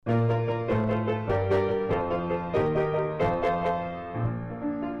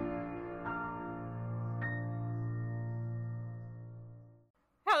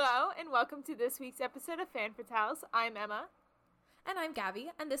to this week's episode of Fan Fatales. I'm Emma. And I'm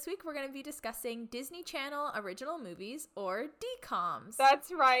Gabby, and this week we're going to be discussing Disney Channel original movies, or DCOMs.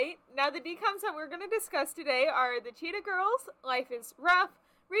 That's right. Now the DCOMs that we're going to discuss today are The Cheetah Girls, Life is Ruff,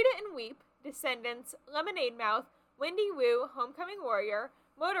 Read It and Weep, Descendants, Lemonade Mouth, Wendy Wu Homecoming Warrior,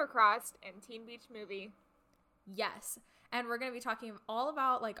 Motorcrossed, and Teen Beach Movie. Yes, and we're going to be talking all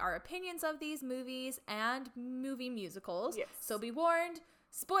about our opinions of these movies and movie musicals. Yes. So be warned,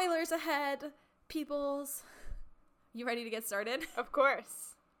 spoilers ahead, peoples. You ready to get started? Of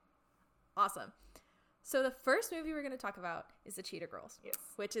course. Awesome. So the first movie we're going to talk about is The Cheetah Girls. Yes.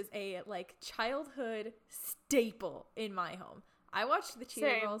 Which is a childhood staple in my home. I watched The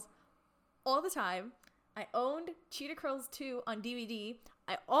Cheetah Girls all the time. I owned Cheetah Girls 2 on DVD.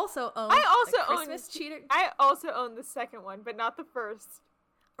 I also owned Cheetah. I also owned the second one, but not the first.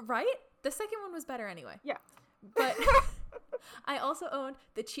 Right? The second one was better anyway. Yeah. But I also owned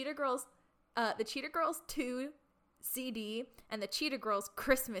the Cheetah Girls 2 CD and the Cheetah Girls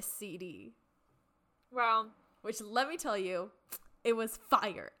Christmas CD. Wow. Which, let me tell you, it was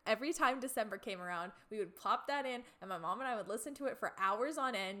fire. Every time December came around, we would plop that in, and my mom and I would listen to it for hours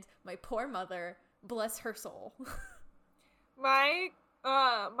on end. My poor mother, bless her soul. My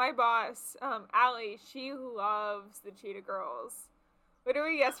boss, Allie, she loves the Cheetah Girls.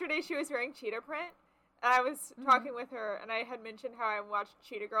 Literally yesterday she was wearing cheetah print, and I was talking with her, and I had mentioned how I watched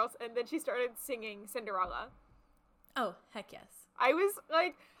Cheetah Girls, and then she started singing Cinderella. Oh, heck yes. I was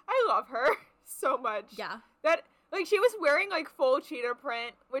I love her so much. Yeah. That, she was wearing, full cheetah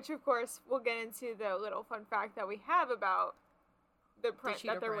print, which, of course, we'll get into the little fun fact that we have about the print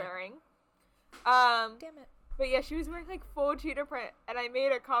that they're wearing. Damn it. But yeah, she was wearing, full cheetah print, and I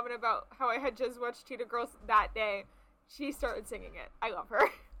made a comment about how I had just watched Cheetah Girls that day. She started singing it. I love her.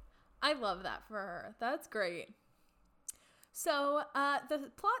 I love that for her. That's great. So,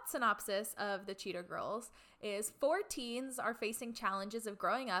 the plot synopsis of The Cheetah Girls is 4 teens are facing challenges of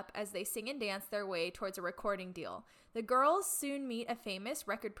growing up as they sing and dance their way towards a recording deal. The girls soon meet a famous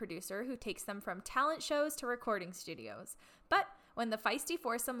record producer who takes them from talent shows to recording studios. But when the feisty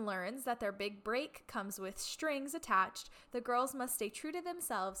foursome learns that their big break comes with strings attached, the girls must stay true to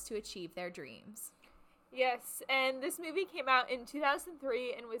themselves to achieve their dreams. Yes, and this movie came out in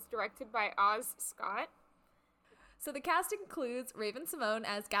 2003 and was directed by Oz Scott. So the cast includes Raven-Symoné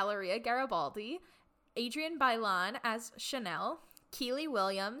as Galleria Garibaldi, Adrienne Bailon as Chanel, Keely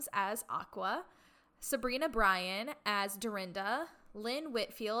Williams as Aqua, Sabrina Bryan as Dorinda, Lynn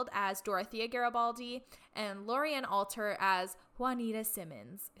Whitfield as Dorothea Garibaldi, and Lorianne Alter as Juanita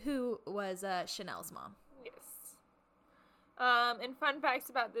Simmons, who was Chanel's mom. Yes. And fun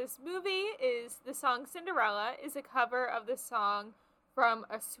facts about this movie is the song Cinderella is a cover of the song from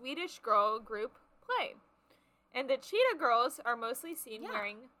a Swedish girl group Play. And the Cheetah Girls are mostly seen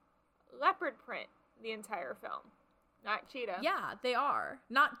wearing leopard print the entire film. Not cheetah. Yeah, they are.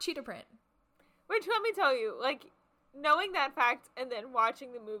 Not cheetah print. Which, let me tell you, knowing that fact and then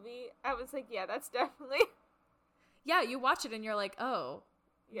watching the movie, I was like, yeah, that's definitely... Yeah, you watch it and you're like, oh,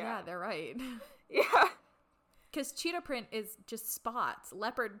 yeah they're right. Yeah. Because cheetah print is just spots.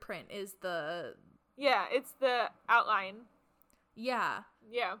 Leopard print is the... Yeah, it's the outline. Yeah.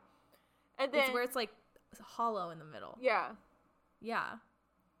 Yeah. And then... It's where it's hollow in the middle. Yeah. Yeah.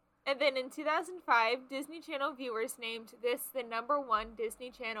 And then in 2005, Disney Channel viewers named this the #1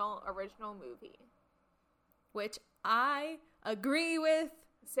 Disney Channel original movie. Which I agree with.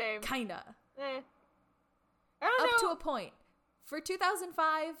 Same. Kinda. I don't know. Up to a point. For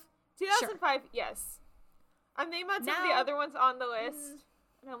 2005, 2005, sure. Yes. I'm thinking about some of the other ones on the list,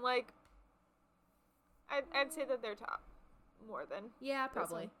 and I'm like, I'd say that they're top more than. Yeah,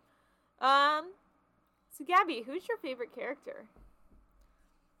 probably. So Gabby, who's your favorite character?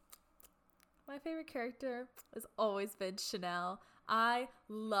 My favorite character has always been Chanel. I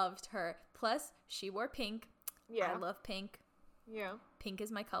loved her. Plus, she wore pink. Yeah. I love pink. Yeah. Pink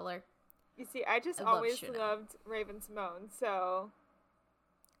is my color. You see, I always loved Raven-Symoné, so...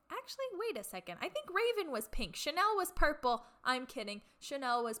 Actually, wait a second. I think Raven was pink. Chanel was purple. I'm kidding.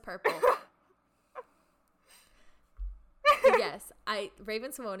 Chanel was purple. Yes,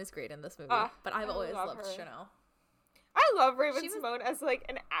 Raven-Symoné is great in this movie, but I've always loved Chanel. I love Raven-Symoné as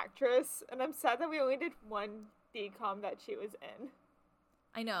an actress, and I'm sad that we only did one DCOM that she was in.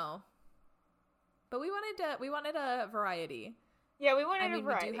 I know, but we wanted a variety. Yeah, we wanted a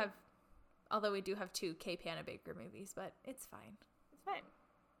variety. We do have 2 Kay Panna Baker movies, but it's fine.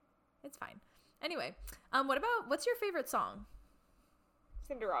 It's fine. Anyway, what's your favorite song?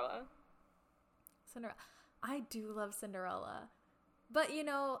 Cinderella. I do love Cinderella. But,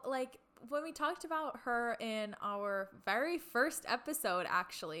 when we talked about her in our very first episode,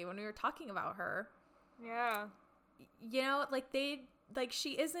 actually, when we were talking about her. Yeah. You know,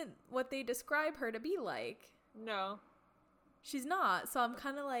 she isn't what they describe her to be like. No. She's not. So I'm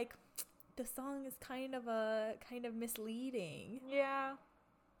kind of like, the song is kind of misleading. Yeah.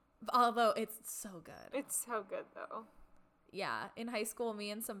 Although it's so good. It's so good, though. Yeah. In high school,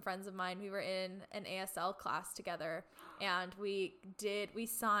 me and some friends of mine, we were in an ASL class together, and we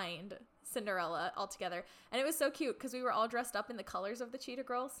signed Cinderella all together. And it was so cute because we were all dressed up in the colors of the Cheetah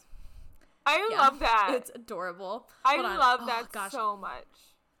Girls. I love that. It's adorable. I love that so much.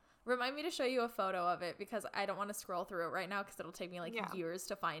 Remind me to show you a photo of it because I don't want to scroll through it right now because it'll take me years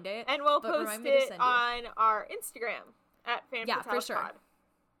to find it. And we'll post it on our Instagram at FanFatalePod. For sure.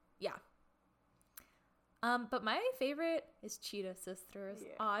 Yeah. But my favorite is Cheetah Sisters.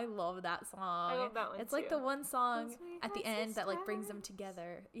 Yeah. I love that song. I love that one It's like the one song at the end that like brings them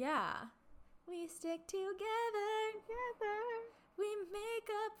together. Yeah. We stick together. We make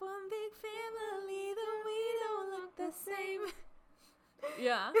up one big family, though we don't look the same.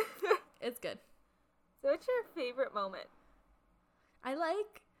 Yeah. It's good. So what's your favorite moment? I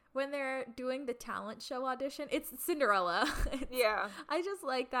like when they're doing the talent show audition. It's Cinderella. Yeah. I just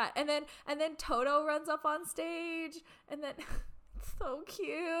like that. And then Toto runs up on stage, and then it's so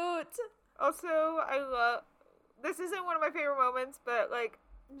cute. Also, this isn't one of my favorite moments, but like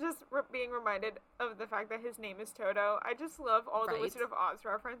just being reminded of the fact that his name is Toto. I just love all the Wizard of Oz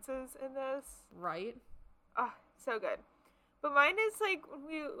references in this. Right. Oh, so good. But mine is like when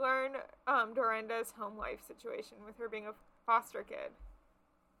we learn Dorinda's home life situation with her being a foster kid.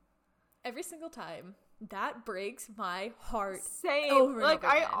 Every single time. That breaks my heart. Same. Over like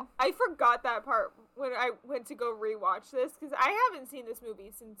and over again. I forgot that part when I went to go rewatch this because I haven't seen this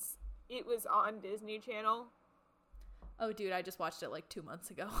movie since it was on Disney Channel. Oh, dude, I just watched it like 2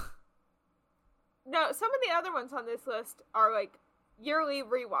 months ago. No, some of the other ones on this list are like yearly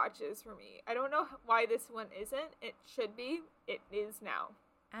rewatches for me. I don't know why this one isn't. It should be. It is now.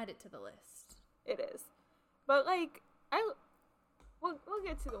 Add it to the list. It is. But like we'll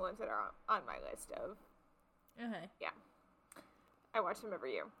get to the ones that are on my list of. Okay. Yeah. I watch them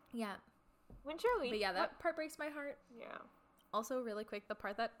every year. Yeah. When Shirley. But yeah, that part breaks my heart. Yeah. Also, really quick, the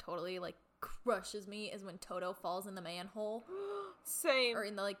part that totally like crushes me is when Toto falls in the manhole. Same. Or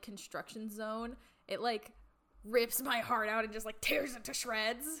in the like construction zone. It like rips my heart out and just like tears it to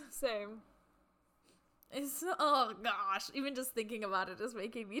shreds. Same. It's oh gosh, even just thinking about it is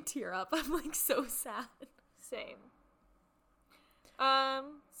making me tear up. I'm like so sad. Same.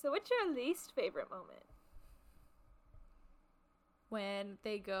 So what's your least favorite moment? When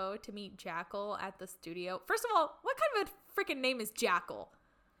they go to meet Jackal at the studio. First of all, what kind of a freaking name is Jackal?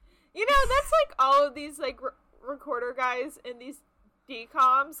 You know, that's like all of these like recorder guys in these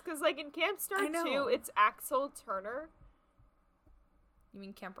DComs, because like in Camp Star 2, it's Axel Turner. You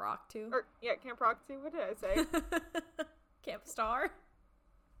mean Camp Rock 2? Or yeah, Camp Rock 2. What did I say? Camp Star.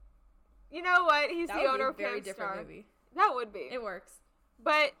 You know what? He's that the owner of Camp Star. That would be a very different movie. That would be. It works.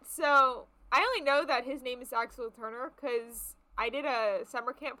 But so I only know that his name is Axel Turner because I did a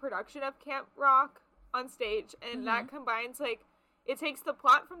summer camp production of Camp Rock on stage, and that combines like it takes the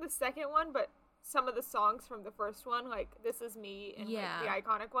plot from the second one, but some of the songs from the first one, like This Is Me and like, the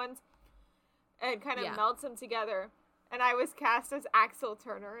iconic ones, and kind of melts them together. And I was cast as Axel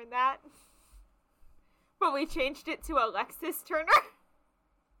Turner in that, but we changed it to Alexis Turner.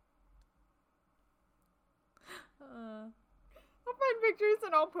 I'll find pictures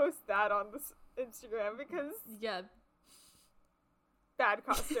and I'll post that on this Instagram because bad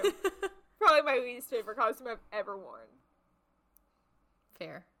costume. Probably my least favorite costume I've ever worn.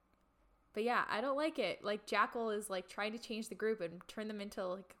 Fair. But yeah, I don't like it. Like Jackal is like trying to change the group and turn them into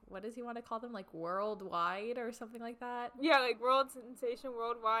like, what does he want to call them? Like worldwide or something like that? Yeah, like world sensation,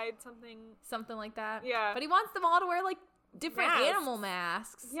 worldwide, something like that. Yeah. But he wants them all to wear like different animal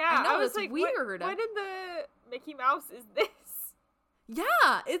masks. Yeah, I know, was it's like, weird. What in the Mickey Mouse is this?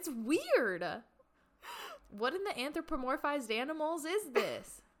 Yeah, it's weird. What in the anthropomorphized animals is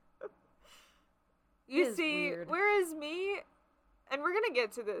this? You see, weird. Whereas me, and we're gonna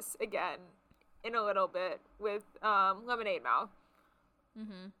get to this again in a little bit with Lemonade Mouth.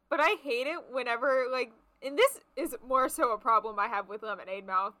 But I hate it whenever, like, and this is more so a problem I have with Lemonade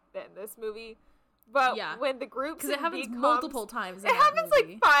Mouth than this movie. But when the groups, because it happens multiple times. It happens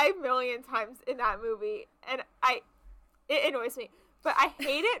like 5 million times in that movie, and it annoys me. But I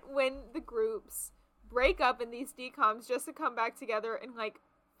hate it when the groups break up in these DComs just to come back together in like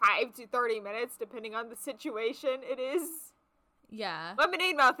 5 to 30 minutes, depending on the situation it is. Yeah.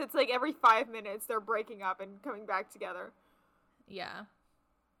 Lemonade Mouth, it's like every 5 minutes they're breaking up and coming back together. Yeah.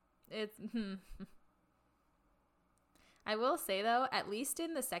 It's I will say though, at least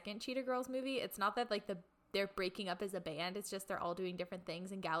in the second Cheetah Girls movie, it's not that like they're breaking up as a band. It's just they're all doing different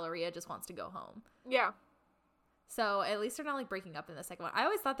things, and Galleria just wants to go home. Yeah. So at least they're not like breaking up in the second one. I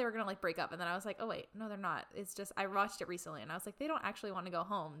always thought they were gonna like break up, and then I was like, oh wait, no, they're not. It's just I watched it recently, and I was like, they don't actually want to go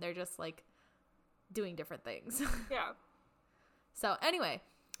home. They're just like doing different things. Yeah. So anyway,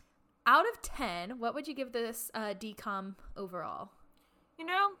 out of 10, what would you give this DCOM overall? You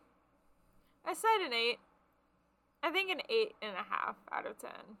know, I said an 8. I think an 8.5 out of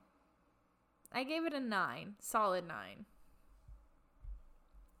 10. I gave it a 9, solid 9.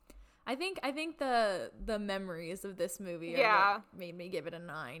 I think the memories of this movie are what made me give it a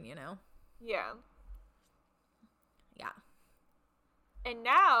 9, you know? Yeah. Yeah. And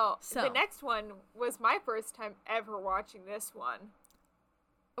now, the next one was my first time ever watching this one.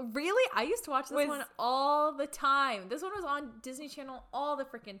 Really? I used to watch this one all the time. This one was on Disney Channel all the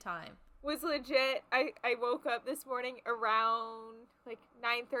freaking time. Was legit. I woke up this morning around like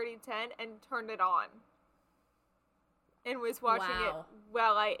 9:30, 10 and turned it on. And was watching it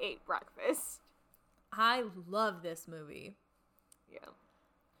while I ate breakfast. I love this movie. Yeah.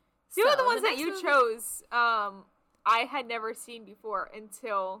 Two of the ones that you chose, I had never seen before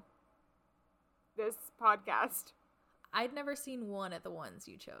until this podcast. I'd never seen one of the ones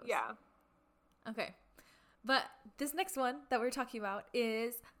you chose. Yeah. Okay. But this next one that we're talking about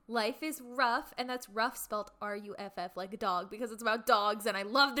is Life is Ruff, and that's Ruff spelled R-U-F-F, like a dog, because it's about dogs, and I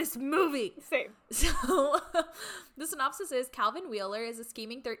love this movie. Same. So the synopsis is Calvin Wheeler is a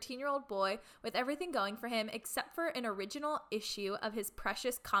scheming 13-year-old boy with everything going for him except for an original issue of his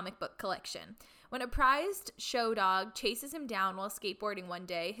precious comic book collection. When a prized show dog chases him down while skateboarding one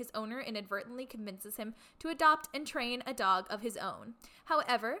day, his owner inadvertently convinces him to adopt and train a dog of his own.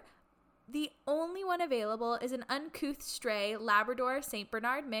 However, the only one available is an uncouth stray Labrador St.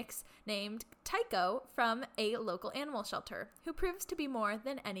 Bernard mix named Tycho from a local animal shelter, who proves to be more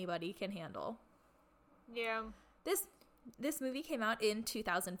than anybody can handle. Yeah. This movie came out in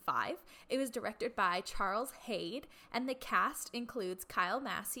 2005. It was directed by Charles Hayde, and the cast includes Kyle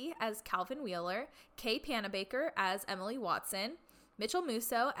Massey as Calvin Wheeler, Kay Panabaker as Emily Watson, Mitchell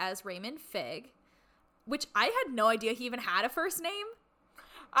Musso as Raymond Fig, which I had no idea he even had a first name.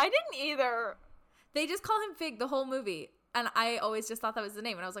 I didn't either. They just call him Fig the whole movie, and I always just thought that was the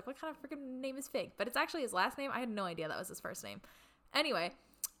name, and I was like, what kind of freaking name is Fig? But it's actually his last name. I had no idea that was his first name. Anyway,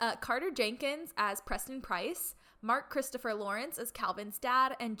 Carter Jenkins as Preston Price, Mark Christopher Lawrence as Calvin's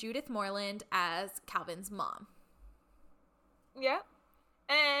dad, and Judith Moreland as Calvin's mom. Yeah.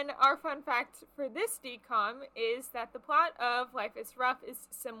 And our fun fact for this DCOM is that the plot of Life is Ruff is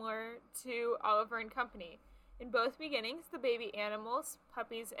similar to Oliver and Company. In both beginnings, the baby animals,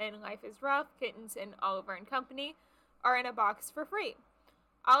 puppies in Life is Ruff, kittens in Oliver and Company, are in a box for free.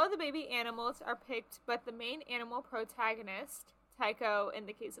 All of the baby animals are picked, but the main animal protagonist, Tycho in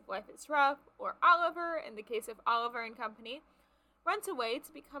the case of Life is Ruff, or Oliver in the case of Oliver and Company, runs away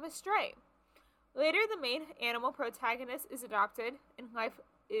to become a stray. Later, the main animal protagonist is adopted. In Life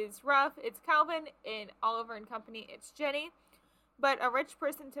is Ruff, it's Calvin. In Oliver and Company, it's Jenny. But a rich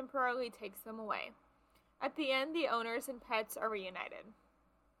person temporarily takes them away. At the end, the owners and pets are reunited.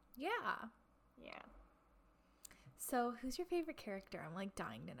 Yeah. Yeah. So, who's your favorite character? I'm, like,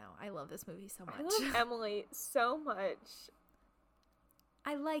 dying to know. I love this movie so much. I love Emily so much.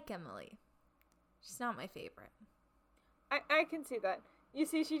 I like Emily. She's not my favorite. I can see that. You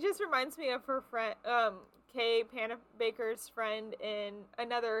see, she just reminds me of her friend, Kay Panabaker's friend in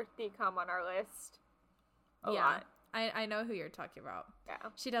another DCOM on our list. A lot. I know who you're talking about. Yeah.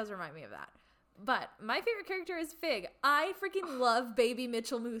 She does remind me of that. But my favorite character is Fig. I freaking love baby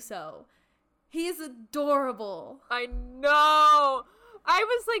Mitchell Musso. He is adorable. I know. I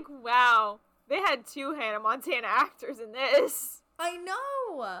was like, wow. They had 2 Hannah Montana actors in this. I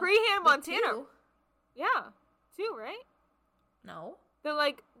know. Pre-Hannah Montana. 2? Yeah. 2, right? No.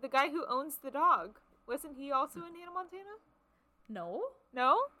 The guy who owns the dog. Wasn't he also in Hannah Montana? No.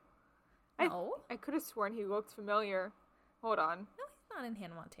 No? No. I could have sworn he looked familiar. Hold on. No, he's not in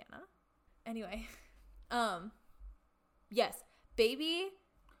Hannah Montana. Anyway. Yes. Baby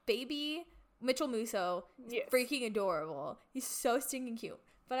Mitchell Musso is freaking adorable. He's so stinking cute.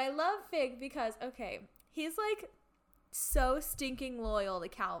 But I love Fig because, okay, he's like so stinking loyal to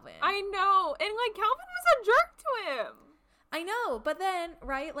Calvin. I know. And like Calvin was a jerk to him. I know, but then,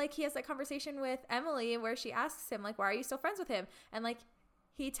 right, like he has that conversation with Emily where she asks him, like, why are you still friends with him? And like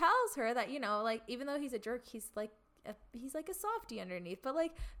he tells her that, you know, like even though he's a jerk, he's like a softie underneath. But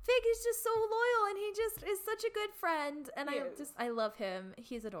like Fig is just so loyal, and he just is such a good friend, and I love him.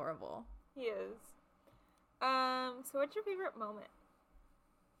 He's adorable. He is. So what's your favorite moment?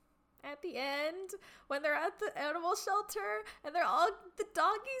 at the end when they're at the animal shelter and the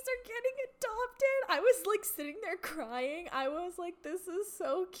doggies are getting adopted. I was like sitting there crying. I was like, this is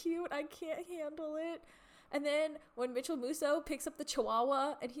so cute. I can't handle it. And then when Mitchell Musso picks up the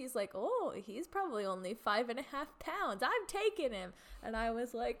Chihuahua and he's like, oh, he's probably only 5.5 pounds. I'm taking him. And I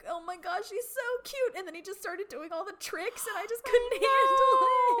was like, oh my gosh, he's so cute. And then he just started doing all the tricks and I just couldn't handle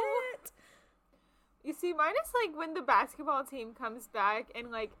it. You see, mine is like when the basketball team comes back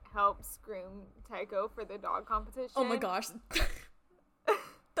and like helps groom Tycho for the dog competition. Oh my gosh.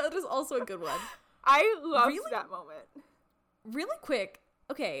 That is also a good one. I loved that moment. Really quick.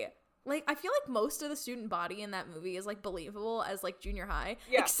 Okay. Like, I feel like most of the student body in that movie is, like, believable as, like, junior high.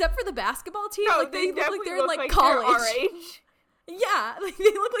 Yeah. Except for the basketball team. No, like, they look like they're in, like, college. They're our age. Yeah. Like, they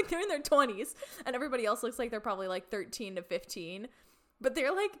look like they're in their 20s. And everybody else looks like they're probably, like, 13 to 15. But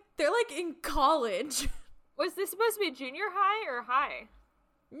they're in college. Was this supposed to be junior high or high?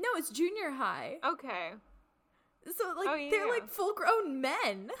 No, it's junior high. Okay. So, like, they're, like, full-grown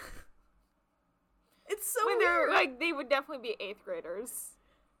men. It's so weird. They're, like, they would definitely be 8th graders.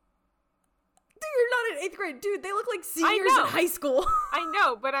 You're not in 8th grade. Dude, they look like seniors in high school. I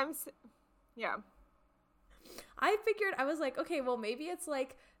know, but yeah. I figured, I was like, okay, well, maybe it's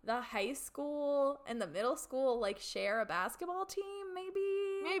like the high school and the middle school, like, share a basketball team,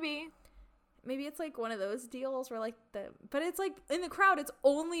 maybe. Maybe it's like one of those deals where like but it's like in the crowd, it's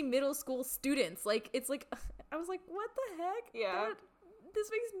only middle school students. Like, it's like, I was like, what the heck? Yeah.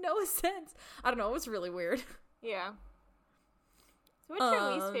 This makes no sense. I don't know. It was really weird. Yeah. So what's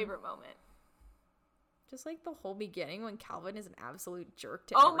your least favorite moment? Just like the whole beginning when Calvin is an absolute jerk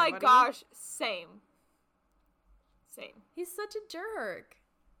to everybody. Oh my gosh, same. He's such a jerk.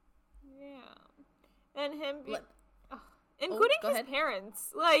 Yeah. And him including his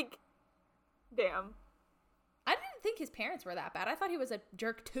parents. Like, damn. I didn't think his parents were that bad. I thought he was a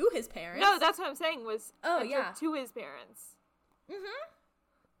jerk to his parents. No, that's what I'm saying was jerk to his parents.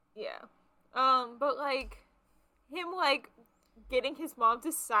 Yeah. But like him like getting his mom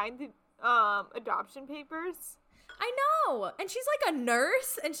to sign the adoption papers. I know. And she's like a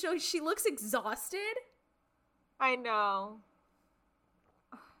nurse and so she looks exhausted. I know.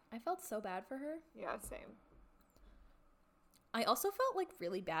 I felt so bad for her. Yeah, same. I also felt like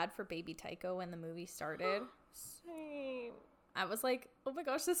really bad for baby Tycho when the movie started. Same. I was like, oh my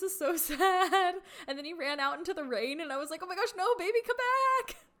gosh, this is so sad. And then he ran out into the rain and I was like, oh my gosh, no, baby, come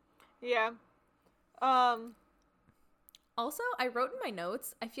back. Yeah. Also, I wrote in my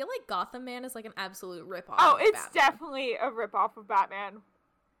notes, I feel like Gotham Man is like an absolute ripoff. Oh, it's definitely a ripoff of Batman.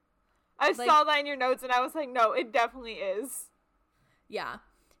 I saw that in your notes and I was like, no, it definitely is. Yeah.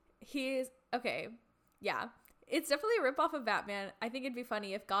 Okay. Yeah. It's definitely a ripoff of Batman. I think it'd be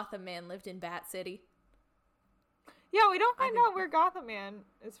funny if Gotham Man lived in Bat City. Yeah, we don't find out where Gotham Man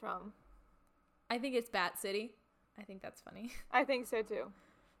is from. I think it's Bat City. I think that's funny. I think so too.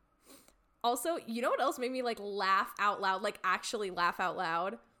 Also, you know what else made me like laugh out loud? Like actually laugh out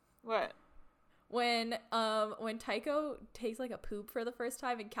loud? What? When Tycho takes like a poop for the first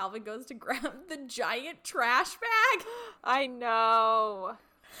time and Calvin goes to grab the giant trash bag. I know.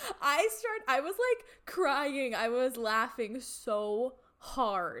 I was like crying. I was laughing so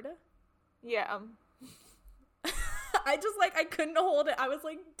hard. Yeah. I couldn't hold it. I was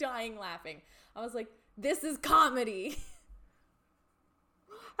like dying laughing. I was like, this is comedy.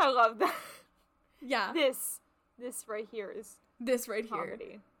 I love that. Yeah. This right here is comedy.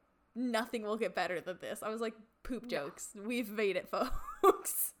 Here. Nothing will get better than this. I was like, poop jokes. We've made it,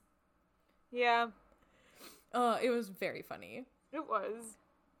 folks. Yeah. It was very funny. It was.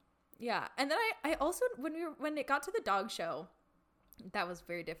 Yeah. And then I also, when it got to the dog show, that was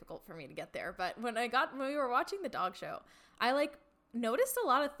very difficult for me to get there. But when we were watching the dog show, I like noticed a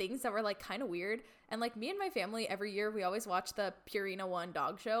lot of things that were like kind of weird. And like me and my family, every year, we always watch the Purina One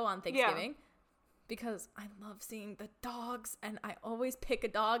dog show on Thanksgiving. Yeah. Because I love seeing the dogs, and I always pick a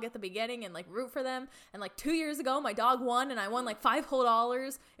dog at the beginning and like root for them. And like 2 years ago, my dog won, and I won like $5 whole.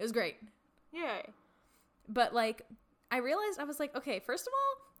 It was great. Yay. But like, I realized, I was like, okay, first of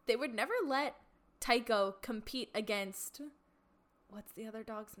all, they would never let Tycho compete against, what's the other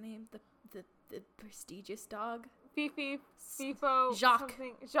dog's name? The prestigious dog? Fifi, Fifo, Jacques.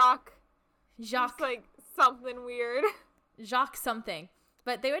 Jacques. Jacques. It's like something weird. Jacques something.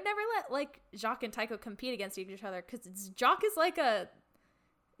 But they would never let, like, Jacques and Tycho compete against each other, because Jacques is like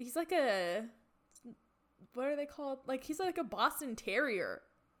he's like a, what are they called? Like, he's like a Boston Terrier.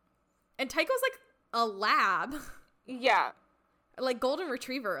 And Tycho's like a lab. Yeah. Like, golden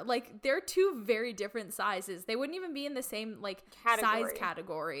retriever. Like, they're two very different sizes. They wouldn't even be in the same, like, size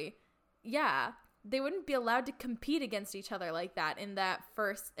category. Yeah. they wouldn't be allowed to compete against each other like that in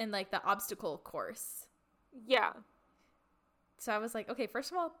like the obstacle course. Yeah. So I was like, okay,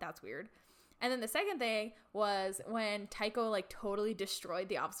 first of all, that's weird. And then the second thing was when Tycho like totally destroyed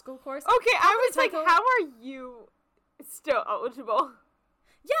the obstacle course. Okay, I was like, how are you still eligible?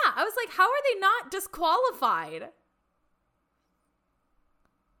 Yeah, I was like, how are they not disqualified?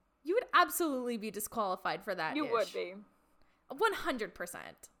 You would absolutely be disqualified for that. You would be. 100%.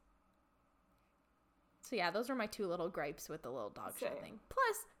 So yeah, those were my two little gripes with the little dog show thing.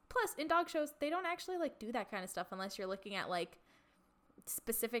 Plus, in dog shows, they don't actually like do that kind of stuff unless you're looking at like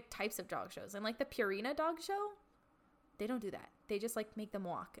specific types of dog shows. And like the Purina dog show, they don't do that. They just like make them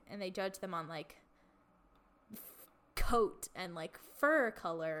walk and they judge them on like coat and like fur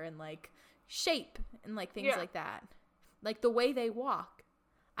color and like shape and like things like that. Like the way they walk.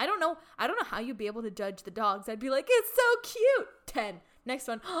 I don't know how you'd be able to judge the dogs. I'd be like, it's so cute. 10. Next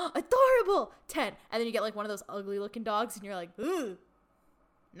one, oh, adorable. 10. And then you get like one of those ugly looking dogs and you're like, ooh.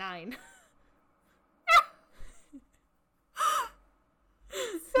 9.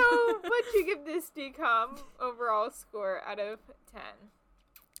 So, what'd you give this DCOM overall score out of 10?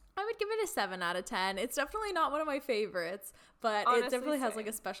 I would give it a 7 out of 10. It's definitely not one of my favorites, but honestly, it definitely has like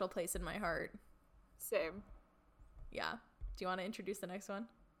a special place in my heart. Same. Yeah. Do you want to introduce the next one?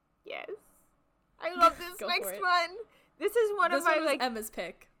 Yes. I love this next one. This is one of my like Emma's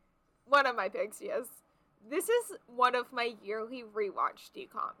pick. One of my picks, yes. This is one of my yearly rewatch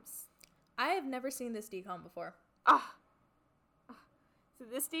DCOMs. I have never seen this DCOM before. So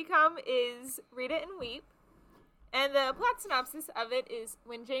this DCOM is Read It and Weep. And the plot synopsis of it is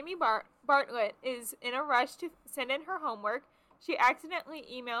when Jamie Bartlett is in a rush to send in her homework, she accidentally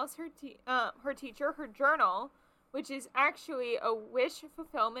emails her teacher her journal, which is actually a wish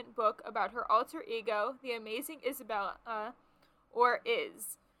fulfillment book about her alter ego, the amazing Isabella, or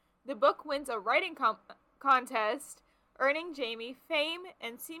Iz. The book wins a writing contest, earning Jamie fame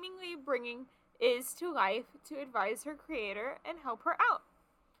and seemingly bringing Iz to life to advise her creator and help her out.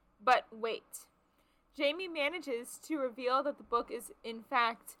 But wait. Jamie manages to reveal that the book is in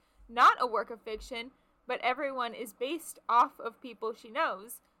fact not a work of fiction, but everyone is based off of people she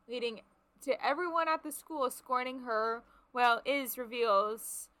knows, leading to everyone at the school scorning her, while Iz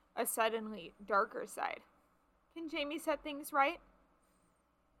reveals a suddenly darker side. Can Jamie set things right?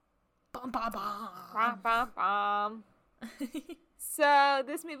 Bum, bum, bum. Bum, bum, bum. So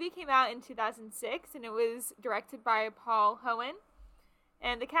this movie came out in 2006, and it was directed by Paul Hohen.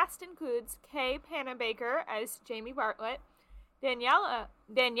 And the cast includes Kay Panabaker as Jamie Bartlett, Danielle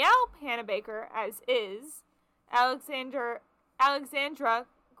Panabaker as Iz, Alexandra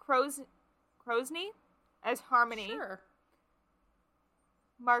Krosny as Harmony, sure.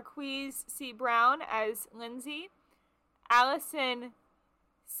 Marquise C. Brown as Lindsay, Allison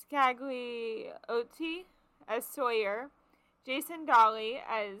Scagliotti as Sawyer, Jason Dolly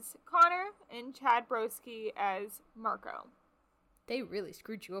as Connor, and Chad Broski as Marco. They really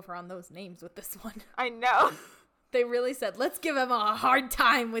screwed you over on those names with this one. I know. They really said, let's give him a hard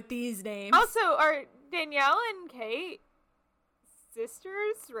time with these names. Also, are Danielle and Kate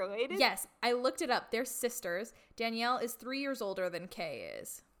sisters related? Yes, I looked it up. They're sisters. Danielle is 3 years older than Kay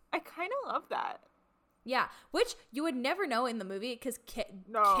is. I kind of love that. Yeah, which you would never know in the movie because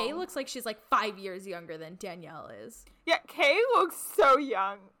Kay looks like she's like 5 years younger than Danielle is. Yeah, Kay looks so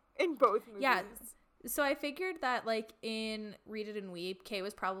young in both movies. Yeah, so I figured that like in Read It and Weep, Kay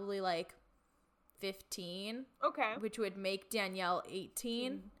was probably like 15. Okay. Which would make Danielle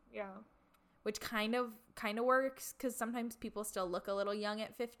 18. Yeah. Which kind of works because sometimes people still look a little young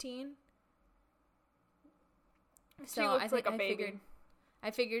at 15. So I think like a baby. I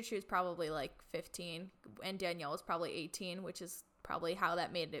figured she was probably like 15 and Danielle was probably 18, which is probably how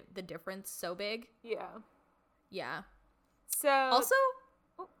that made the difference so big. Yeah. Yeah. So also,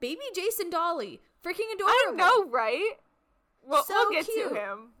 baby Jason Dolly, freaking adorable. I know, right? We'll get cute. to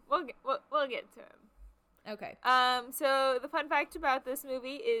him. We'll get to him. Okay. So the fun fact about this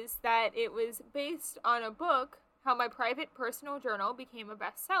movie is that it was based on a book, How My Private Personal Journal Became a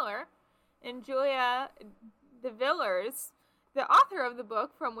Bestseller, and Julia DeVillers, the author of the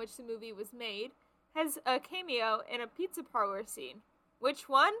book from which the movie was made, has a cameo in a pizza parlor scene. Which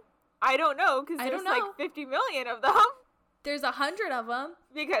one? I don't know, because there's like 50 million of them. There's 100 of them.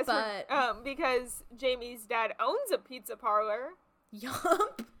 Because Jamie's dad owns a pizza parlor.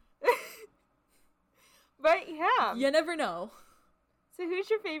 Yup. But yeah. You never know. So who's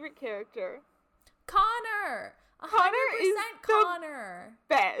your favorite character? Connor. 100% Connor is Connor.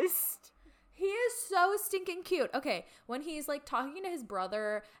 The best. He is so stinking cute. Okay, when he's like talking to his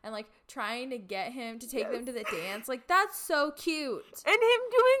brother and like trying to get him to take them to the dance, like that's so cute. And him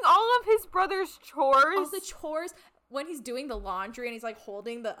doing all of his brother's chores. All the chores. When he's doing the laundry and he's like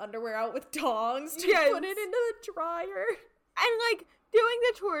holding the underwear out with tongs to put it into the dryer. And like doing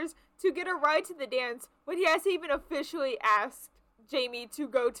the chores to get a ride to the dance when he hasn't even officially asked Jamie to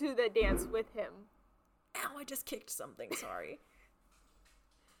go to the dance with him. Ow, I just kicked something, sorry.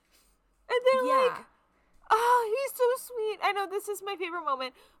 And then like, oh, he's so sweet. I know this is my favorite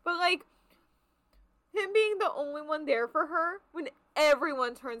moment, but like him being the only one there for her when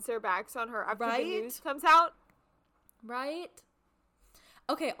everyone turns their backs on her after the news comes out. Right?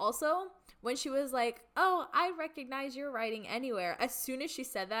 Okay, also, when she was like, oh, I recognize your writing anywhere. As soon as she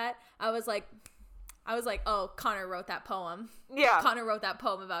said that, I was like, oh, Connor wrote that poem. Yeah. Connor wrote that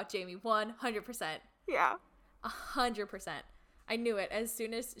poem about Jamie. 100%. Yeah. 100%. I knew it. As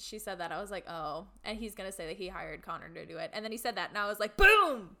soon as she said that, I was like, oh. And he's going to say that he hired Connor to do it. And then he said that, and I was like,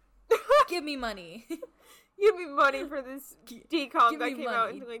 boom! Give me money. Give me money for this decom that came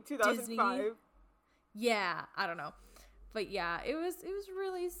out in like 2005. Disney. Yeah, I don't know. But yeah, it was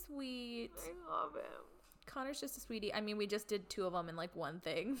really sweet. I love him. Connor's just a sweetie. I mean, we just did 2 of them in like one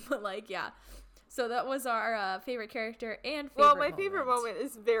thing. But like, yeah. So that was our favorite character and favorite moment. Well, my favorite moment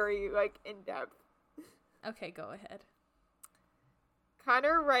is very like in-depth. Okay, go ahead.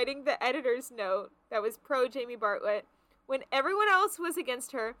 Connor writing the editor's note that was pro Jamie Bartlett when everyone else was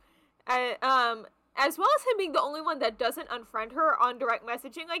against her, as well as him being the only one that doesn't unfriend her on direct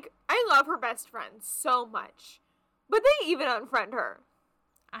messaging. Like, I love her best friend so much, but they even unfriend her.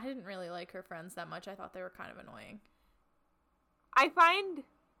 I didn't really like her friends that much. I thought they were kind of annoying. I find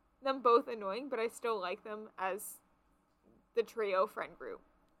them both annoying, but I still like them as the trio friend group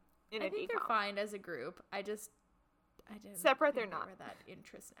in a decom. I think they're fine as a group. I didn't. Separate, they're not that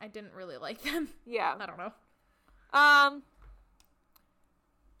interesting. I didn't really like them. Yeah. I don't know.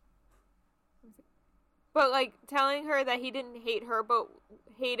 But like telling her that he didn't hate her, but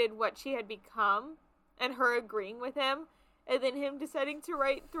hated what she had become, and her agreeing with him, and then him deciding to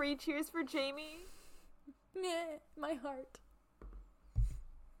write 3 cheers for Jamie. Meh, my heart.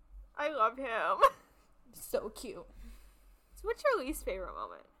 I love him. So cute. So what's your least favorite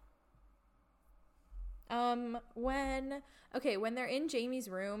moment? When they're in Jamie's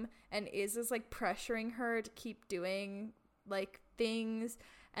room and Iz is like pressuring her to keep doing like things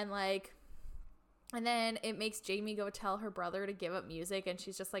and then it makes Jamie go tell her brother to give up music and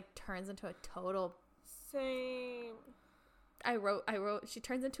she's just like turns into a total same. I wrote she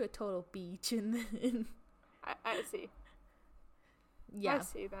turns into a total beach in I see. Yeah. I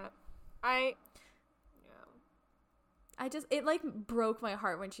see that. It like broke my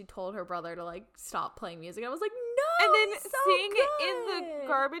heart when she told her brother to like stop playing music. I was like, no. And then so seeing good. it in the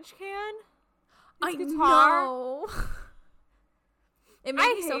garbage can. I guitar. know. It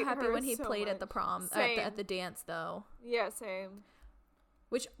made me so happy when he played much. at the prom at the dance though. Yeah, same.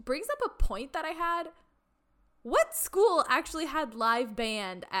 Which brings up a point that I had. What school actually had live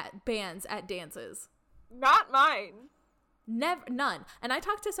bands at dances? Not mine. None. And I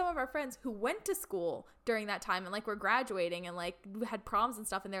talked to some of our friends who went to school during that time and like were graduating and like had proms and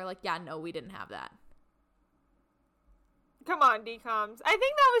stuff and they're like, yeah, no, we didn't have that. Come on, decoms. I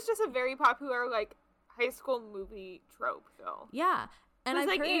think that was just a very popular like high school movie trope though. Yeah. And I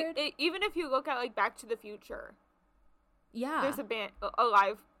like heard even if you look at like Back to the Future. Yeah. There's a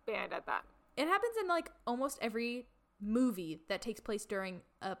live band at that. It happens in like almost every movie that takes place during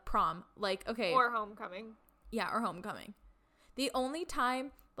a prom. Like, okay. Or homecoming. Yeah, or homecoming. The only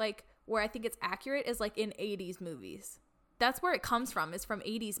time, like, where I think it's accurate is, like, in 80s movies. That's where it comes from, is from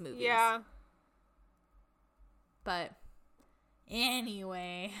 80s movies. Yeah. But,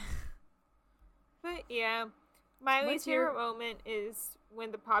 anyway. But, yeah. My least favorite moment is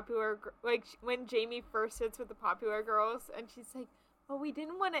when when Jamie first sits with the popular girls, and she's like, oh, we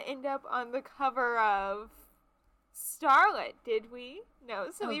didn't want to end up on the cover of Starlet, did we? No,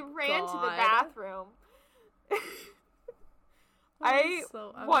 so we ran to the bathroom. I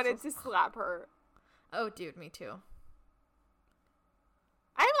wanted to slap her. Oh, dude, me too.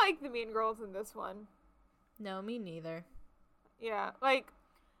 I like the mean girls in this one. No, me neither. Yeah, like,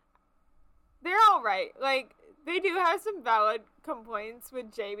 they're alright. Like, they do have some valid complaints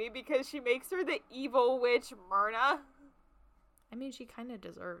with Jamie because she makes her the evil witch Myrna. I mean, she kind of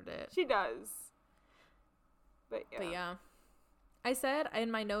deserved it. She does. But yeah. I said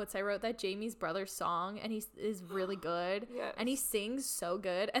in my notes, I wrote that Jamie's brother's song, and he is really good. Yes. And he sings so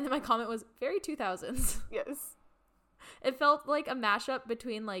good. And then my comment was, very 2000s. Yes. It felt like a mashup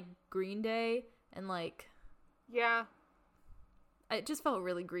between, like, Green Day and, like... Yeah. It just felt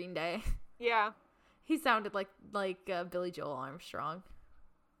really Green Day. Yeah. He sounded like Billy Joel Armstrong.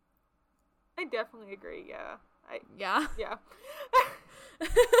 I definitely agree, yeah. Yeah? Yeah.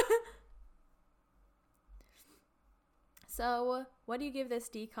 So, what do you give this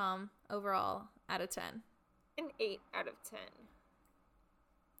DCOM overall out of 10? An 8 out of 10.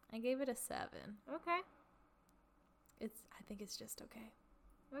 I gave it a 7. Okay. I think it's just okay.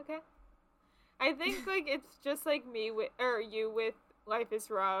 Okay. I think, like, it's just like me with, or you with Life is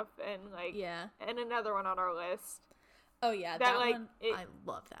Rough and, like, yeah. And another one on our list. Oh, yeah. That like, one, I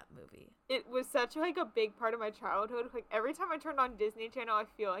love that movie. It was such, like, a big part of my childhood. Like, every time I turned on Disney Channel, I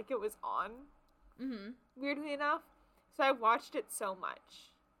feel like it was on. Mm-hmm. Weirdly enough. So I watched it so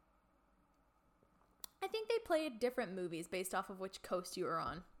much. I think they played different movies based off of which coast you were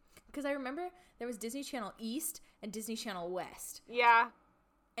on. Because I remember there was Disney Channel East and Disney Channel West. Yeah.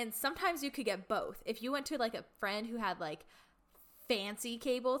 And sometimes you could get both. If you went to, like, a friend who had, like, fancy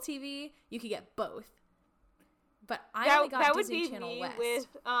cable TV, you could get both. But I only got Disney Channel West. With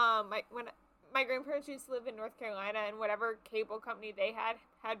when my grandparents used to live in North Carolina, and whatever cable company they had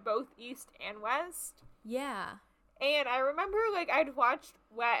both East and West. Yeah. And I remember, like, I'd watched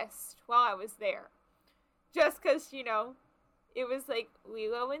West while I was there. Just because, you know, it was, like,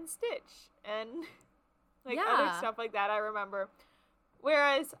 Lilo and Stitch and, like, other stuff like that I remember.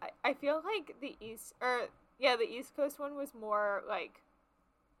 Whereas I feel like the East Coast one was more, like,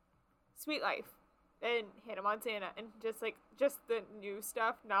 Sweet Life and Hannah Montana and just the new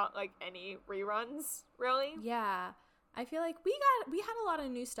stuff, not, like, any reruns, really. Yeah. I feel like we had a lot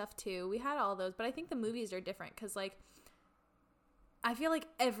of new stuff too. We had all those, but I think the movies are different because, like, I feel like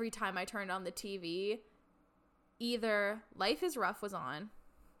every time I turned on the TV, either Life is Rough was on,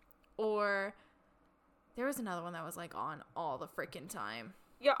 or there was another one that was, like, on all the freaking time.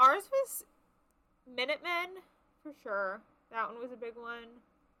 Yeah, ours was Minutemen, for sure. That one was a big one.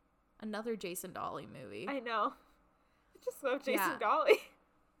 Another Jason Dolly movie. I know. I just love Jason Dolly.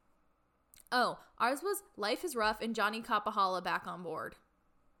 Oh, ours was Life is Rough and Johnny Capahala Back on Board.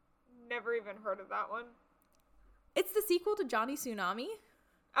 Never even heard of that one. It's the sequel to Johnny Tsunami.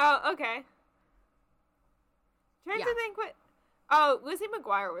 Oh, okay. Trying to think what... Oh, Lizzie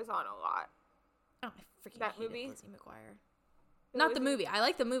McGuire was on a lot. Oh, I freaking that hated movie? Lizzie McGuire. Not the movie. I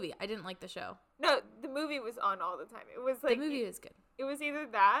like the movie. I didn't like the show. No, the movie was on all the time. It was like... The movie is good. It was either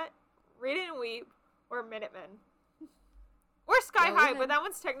that, Read It and Weep, or Minutemen. Or Sky High, but that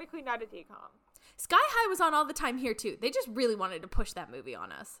one's technically not a DCOM. Sky High was on all the time here, too. They just really wanted to push that movie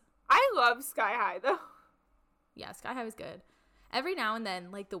on us. I love Sky High, though. Yeah, Sky High was good. Every now and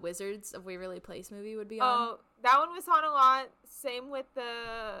then, like, the Wizards of Waverly Place movie would be on. Oh, that one was on a lot. Same with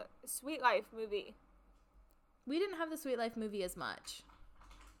the Sweet Life movie. We didn't have the Sweet Life movie as much.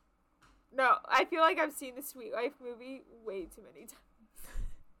 No, I feel like I've seen the Sweet Life movie way too many times.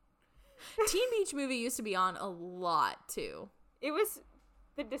 Teen Beach movie used to be on a lot, too. It was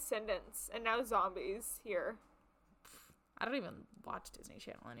the Descendants, and now Zombies here. I don't even watch Disney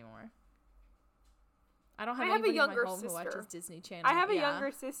Channel anymore. I don't have anybody in my home who watches Disney Channel. I have a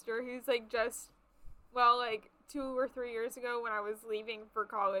younger sister who's, like, just, well, like, 2 or 3 years ago when I was leaving for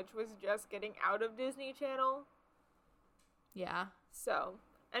college was just getting out of Disney Channel. Yeah. So,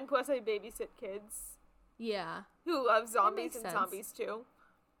 and plus I babysit kids. Yeah. Who love zombies and Zombies too.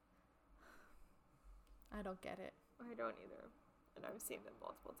 I don't get it. I don't either. And I've seen them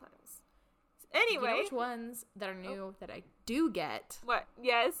multiple times. Anyway. You know which ones that are new that I do get? What?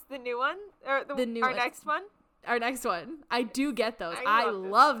 Yes, the new one? Or the new our next one? Our next one. I do get those. I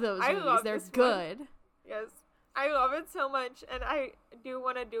love those movies. They're good. One. Yes. I love it so much. And I do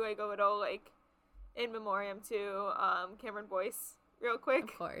want to do, like, a little, like, in memoriam to Cameron Boyce real quick.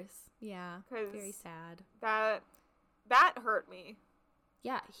 Of course. Yeah. Very sad. That hurt me.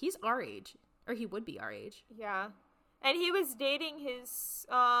 Yeah, he's our age. Or he would be our age. Yeah. And he was dating his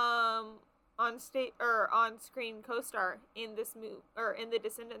on-screen co-star in this movie, or in the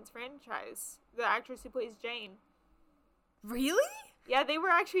Descendants franchise, the actress who plays Jane. Really? Yeah, they were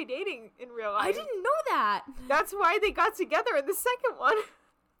actually dating in real life. I didn't know that. That's why they got together in the second one.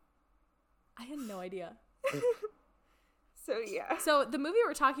 I had no idea. So, yeah. So, the movie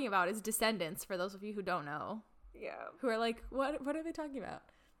we're talking about is Descendants, for those of you who don't know. Yeah. Who are like, what are they talking about?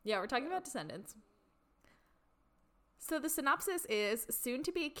 Yeah, we're talking about Descendants. So the synopsis is,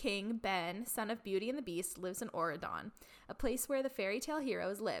 soon-to-be king Ben, son of Beauty and the Beast, lives in Auradon, a place where the fairy tale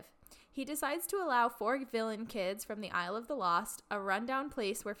heroes live. He decides to allow 4 villain kids from the Isle of the Lost, a rundown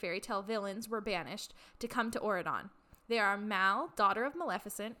place where fairy tale villains were banished, to come to Auradon. They are Mal, daughter of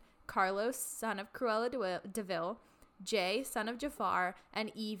Maleficent, Carlos, son of Cruella de Vil, Jay, son of Jafar,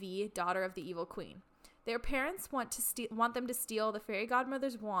 and Evie, daughter of the evil queen. Their parents want them to steal the fairy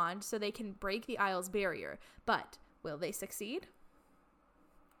godmother's wand so they can break the Isle's barrier. But will they succeed?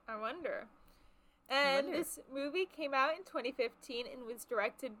 I wonder. This movie came out in 2015 and was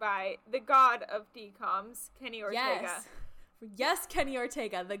directed by the god of DComs, Kenny Ortega. Yes, Kenny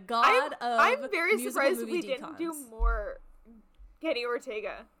Ortega, the god of I'm very musical surprised movie we DComs. didn't do more Kenny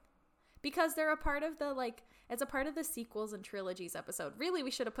Ortega. Because they're a part of it's a part of the sequels and trilogies episode. Really,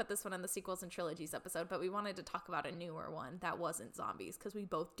 we should have put this one in the sequels and trilogies episode, but we wanted to talk about a newer one that wasn't zombies because we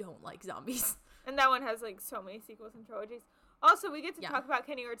both don't like zombies. And that one has, like, so many sequels and trilogies. Also, we get to talk about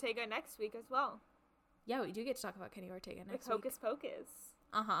Kenny Ortega next week as well. Yeah, we do get to talk about Kenny Ortega next week. Hocus Pocus.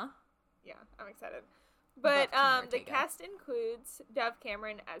 Uh-huh. Yeah, I'm excited. But the cast includes Dove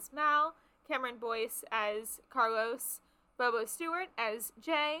Cameron as Mal, Cameron Boyce as Carlos, Bobo Stewart as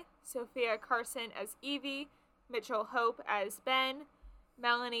Jay, Sophia Carson as Evie, Mitchell Hope as Ben,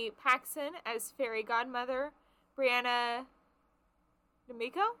 Melanie Paxson as Fairy Godmother, Brianna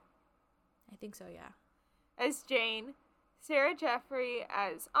D'Amico? I think so, yeah. As Jane, Sarah Jeffrey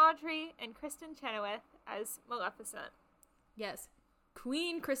as Audrey, and Kristen Chenoweth as Maleficent. Yes.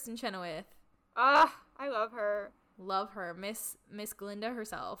 Queen Kristen Chenoweth. Ah, I love her. Love her. Miss Glinda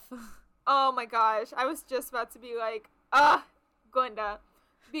herself. Oh my gosh. I was just about to be like, Glinda.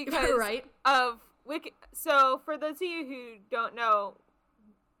 Because right? of Wicked. So, for those of you who don't know,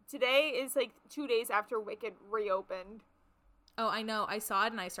 today is like 2 days after Wicked reopened. Oh, I know. I saw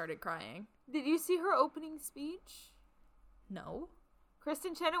it and I started crying. Did you see her opening speech? No.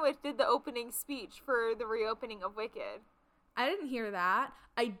 Kristen Chenoweth did the opening speech for the reopening of Wicked. I didn't hear that.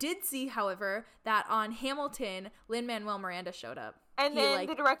 I did see, however, that on Hamilton, Lin-Manuel Miranda showed up. And then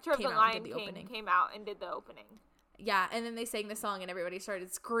the director of The Lion King came out and did the opening. Yeah, and then they sang the song and everybody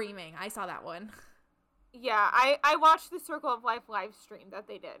started screaming. I saw that one. Yeah, I watched the Circle of Life live stream that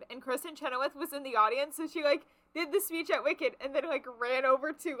they did. And Kristen Chenoweth was in the audience, so she, like, did the speech at Wicked and then, like, ran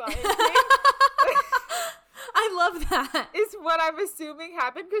over to Lion King. I love that. Is what I'm assuming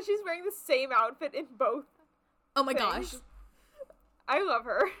happened because she's wearing the same outfit in both. Oh my gosh. I love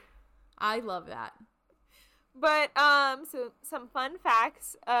her. I love that. But, so some fun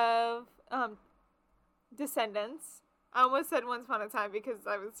facts of, Descendants. I almost said Once Upon a Time because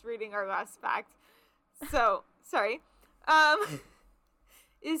I was reading our last fact. So, sorry.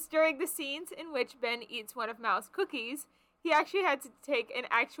 Is during the scenes in which Ben eats one of Mal's cookies, he actually had to take an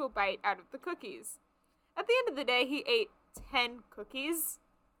actual bite out of the cookies. At the end of the day, he ate 10 cookies.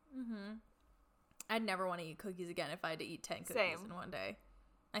 Mm-hmm. I'd never want to eat cookies again if I had to eat 10 cookies Same. in one day.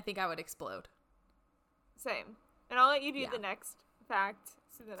 I think I would explode. Same. And I'll let you do the next fact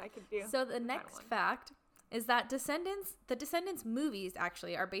so that I could do. So the next fact is that the Descendants movies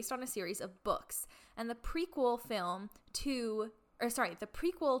actually are based on a series of books. And the prequel to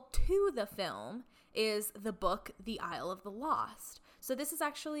the film is the book The Isle of the Lost. So this is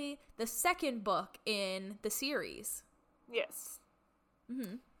actually the second book in the series. Yes.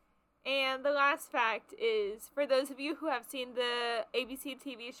 Mm-hmm. And the last fact is, for those of you who have seen the ABC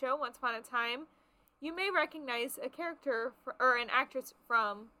TV show Once Upon a Time, you may recognize a character or an actress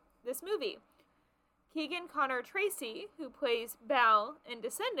from this movie. Keegan Connor Tracy, who plays Belle in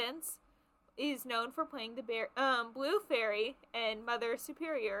Descendants, is known for playing the Blue Fairy and Mother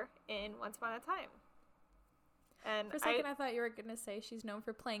Superior in Once Upon a Time. And for a second, I thought you were going to say she's known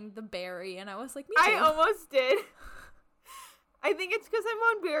for playing the Berry, and I was like, me too. I almost did. I think it's because I'm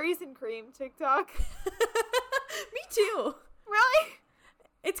on Berries and Cream TikTok. Me too. Really?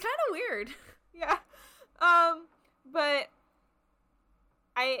 It's kind of weird. Yeah. But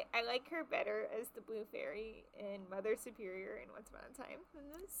I like her better as the Blue Fairy and Mother Superior in Once Upon a Time than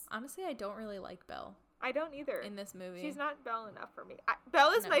this. Honestly, I don't really like Belle. I don't either. In this movie. She's not Belle enough for me.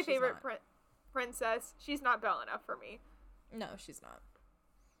 Belle is my favorite princess. She's not Belle enough for me. No, she's not.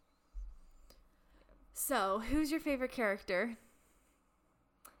 So, who's your favorite character?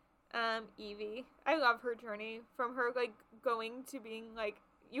 Evie. I love her journey. From her, like, going to being, like,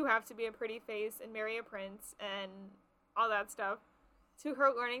 you have to be a pretty face and marry a prince and all that stuff, to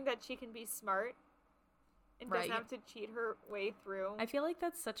her learning that she can be smart and doesn't have to cheat her way through. I feel like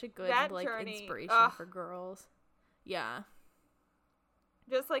that's such a good, journey, inspiration for girls. Yeah.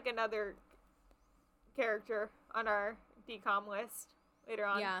 Just like another character on our DCOM list later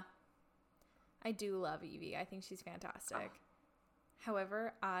on. Yeah. I do love Evie. I think she's fantastic.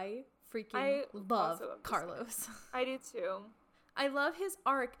 However, I love Carlos. I do too. I love his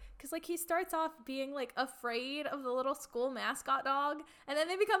arc because, like, he starts off being, like, afraid of the little school mascot dog, and then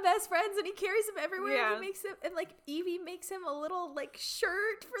they become best friends, and he carries him everywhere. Yeah. And he makes him, and, like, Evie makes him a little, like,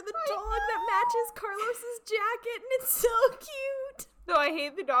 shirt for the dog that matches Carlos's jacket, and it's so cute. Though I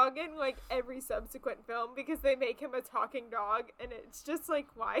hate the dog in, like, every subsequent film because they make him a talking dog, and it's just, like,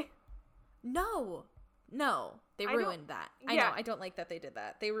 why? No. They ruined that. I know. I don't like that they did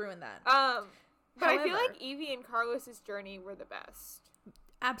that. They ruined that. But I feel like Evie and Carlos's journey were the best.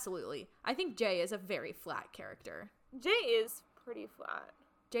 Absolutely. I think Jay is a very flat character. Jay is pretty flat.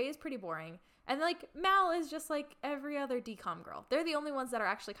 Jay is pretty boring. And, like, Mal is just like every other DCOM girl. They're the only ones that are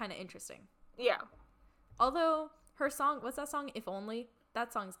actually kind of interesting. Yeah. Although, her song, what's that song? If Only?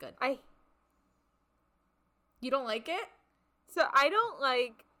 That song's good. You don't like it? So, I don't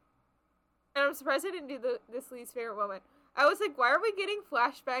like, and I'm surprised I didn't do this least favorite moment. I was like, why are we getting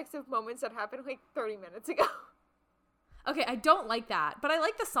flashbacks of moments that happened, like, 30 minutes ago? Okay, I don't like that. But I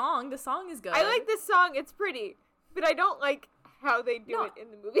like the song. The song is good. I like this song. It's pretty. But I don't like how they do it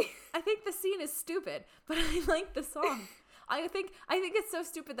in the movie. I think the scene is stupid, but I like the song. I think it's so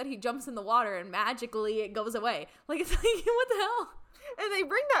stupid that he jumps in the water and magically it goes away. Like, it's like, what the hell? And they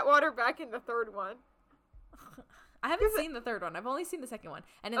bring that water back in the third one. I haven't seen the third one. I've only seen the second one.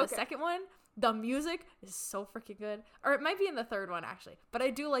 And in the second one, the music is so freaking good. Or it might be in the third one, actually. But I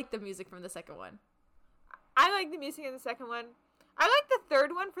do like the music from the second one. I like the music in the second one. I like the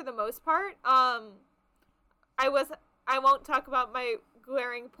third one for the most part. I won't talk about my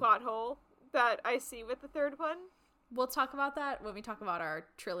glaring plot hole that I see with the third one. We'll talk about that when we talk about our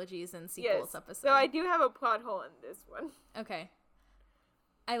trilogies and sequels episode. So I do have a plot hole in this one. Okay.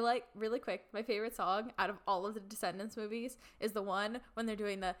 I like, really quick, my favorite song out of all of the Descendants movies is the one when they're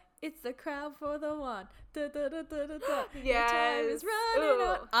doing the "It's the crowd for the one." Da, da, da, da, da, da. Yes. Time is running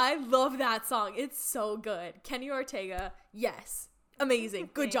out. I love that song. It's so good. Kenny Ortega, yes. Amazing.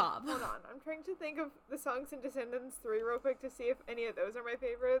 Good job. Hold on. I'm trying to think of the songs in Descendants 3 real quick to see if any of those are my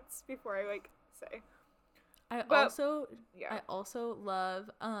favorites before I, like, say. I also love,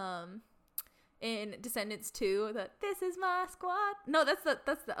 in Descendants 2, that "This is my squad." No, that's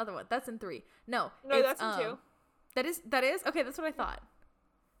the other one. That's in 3. No, that's in 2. That is? Okay, that's what I thought.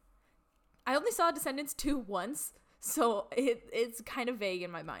 I only saw Descendants 2 once, so it's kind of vague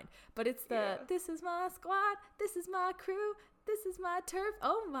in my mind. But it's "This is my squad, this is my crew, this is my turf."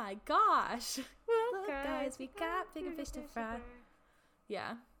 Oh my gosh. Look, guys, we got bigger fish to fry.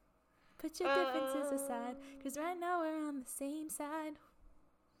 Yeah. Put your differences aside, because right now we're on the same side.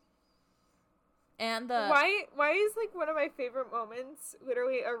 And the... Why is, like, one of my favorite moments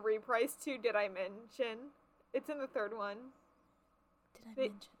literally a reprise to Did I Mention? It's in the third one. Did I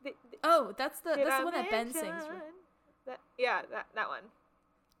mention? That's the one that Ben sings. That one.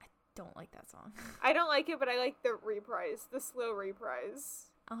 I don't like that song. I don't like it, but I like the reprise, the slow reprise.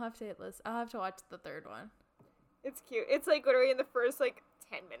 I'll have to watch the third one. It's cute. It's, like, literally in the first, like,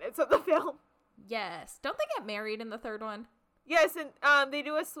 10 minutes of the film. Yes. Don't they get married in the third one? Yes, and they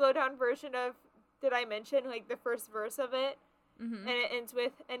do a slow down version of Did I Mention, like, the first verse of it. Mm-hmm. And it ends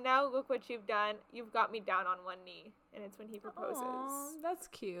with, "And now look what you've done. You've got me down on one knee." And it's when he proposes. Aww, that's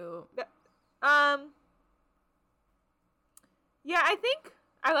cute. Yeah, I think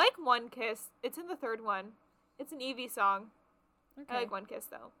I like One Kiss. It's in the third one. It's an Evie song. Okay. I like One Kiss,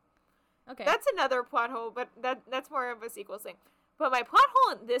 though. Okay. That's another plot hole, but that's more of a sequel thing. But my plot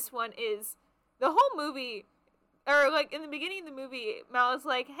hole in this one is the whole movie, or, like, in the beginning of the movie, Mal is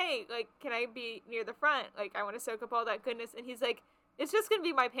like, "Hey, like, can I be near the front? Like, I want to soak up all that goodness." And he's like, "It's just going to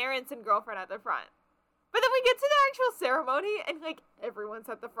be my parents and girlfriend at the front." But then we get to the actual ceremony, and, like, everyone's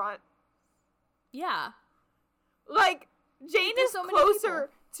at the front. Yeah. Like, Jane is so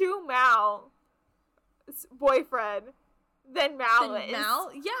closer to Mal's boyfriend than Mal is.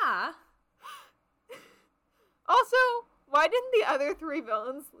 Mal? Yeah. Also, why didn't the other 3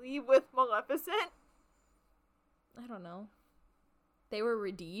 villains leave with Maleficent? I don't know. They were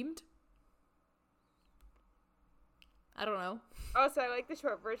redeemed? I don't know. Also, I like the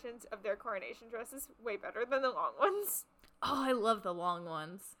short versions of their coronation dresses way better than the long ones. Oh, I love the long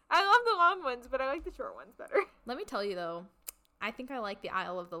ones. I love the long ones, but I like the short ones better. Let me tell you, though, I think I like the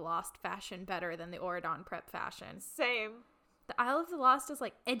Isle of the Lost fashion better than the Oridon prep fashion. Same. The Isle of the Lost is,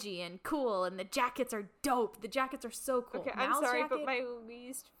 like, edgy and cool, and the jackets are dope. The jackets are so cool. Okay, Mal's I'm sorry, jacket, but my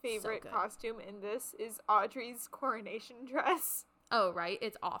least favorite costume in this is Audrey's coronation dress. Oh, right?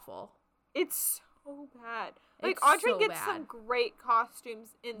 It's awful. It's so bad. Like, Audrey gets some great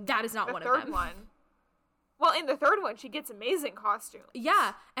costumes in that is not the one third of them. one. Well, in the third one, she gets amazing costumes.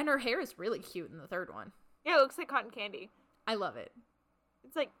 Yeah, and her hair is really cute in the third one. Yeah, it looks like cotton candy. I love it.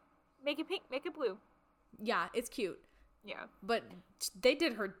 It's like, make it pink, make it blue. Yeah, it's cute. Yeah. But they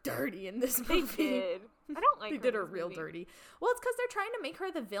did her dirty in this movie. They did. I don't like They did her real dirty. Well, it's because they're trying to make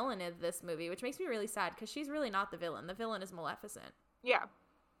her the villain of this movie, which makes me really sad because she's really not the villain. The villain is Maleficent. Yeah.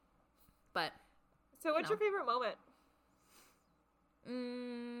 But, so what's your favorite moment?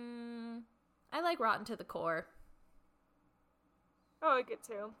 I like Rotten to the Core. I like it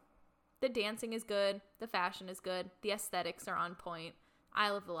too. The dancing is good. The fashion is good. The aesthetics are on point.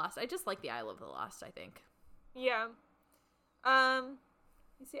 Isle of the Lost. I just like the Isle of the Lost, I think. Yeah.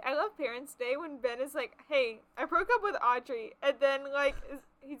 You see, I love Parents' Day when Ben is like, hey, I broke up with Audrey. And then, like,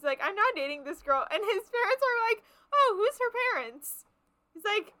 he's like, I'm not dating this girl. And his parents are like, oh, who's her parents? He's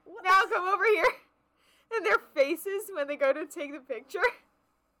like, now come over here. And their faces when they go to take the picture.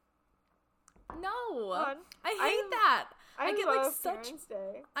 No. I hate that. I get love like such Parents'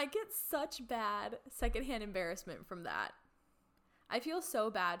 Day. I get such bad secondhand embarrassment from that. I feel so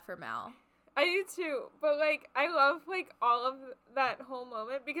bad for Mal. I do too, but, like, I love, like, all of that whole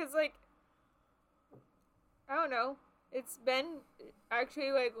moment because, like, I don't know, it's Ben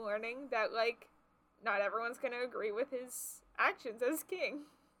actually, like, learning that, like, not everyone's gonna agree with his actions as king.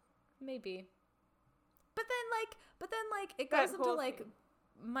 Maybe. But then, it goes into, like, thing.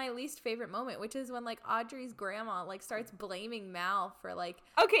 My least favorite moment, which is when, like, Audrey's grandma, like, starts blaming Mal for, like,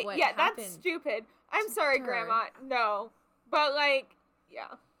 okay, what yeah, happened. That's stupid. I'm sorry, her. Grandma. No. But, like,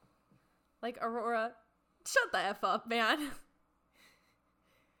 yeah. Like, Aurora, shut the F up, man.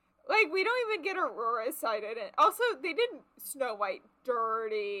 Like, we don't even get Aurora's side in it. Also, they did Snow White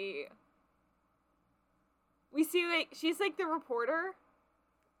dirty. We see, like, she's, like, the reporter.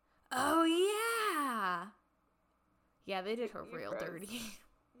 Oh, yeah. Yeah, they did her real gross. dirty.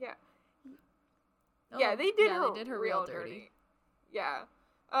 Yeah. Oh, yeah, they did her real dirty. Yeah.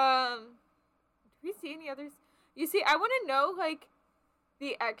 Do we see any others? You see, I want to know, like,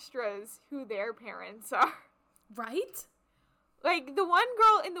 the extras, who their parents are. Right? Like, the one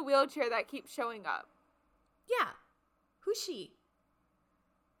girl in the wheelchair that keeps showing up. Yeah. Who's she?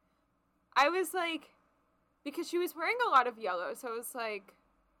 I was like, because she was wearing a lot of yellow, so I was like,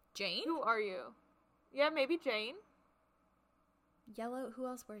 Jane? who are you? Yeah, maybe Jane. Yellow? Who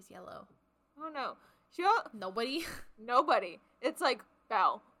else wears yellow? I don't know. Nobody? Nobody. It's like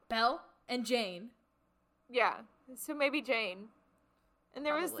Belle. Belle and Jane. Yeah, so maybe Jane. And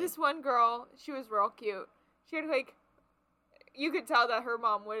there was Probably. this one girl, she was real cute. She had, like, you could tell that her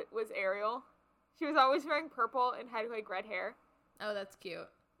mom was Ariel. She was always wearing purple and had, like, red hair. Oh, that's cute.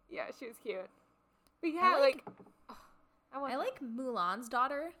 Yeah, she was cute. But yeah, I like Mulan's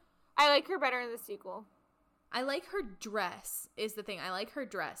daughter. I like her better in the sequel. I like her dress is the thing. I like her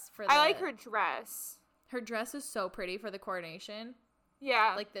dress. I like her dress. Her dress is so pretty for the coronation.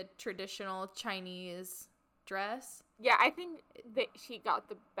 Yeah. Like the traditional Chinese dress. Yeah, I think that she got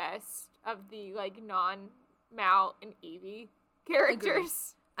the best of the, like, non-Mal and Evie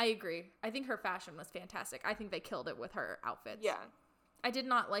characters. I agree. I think her fashion was fantastic. I think they killed it with her outfits. Yeah. I did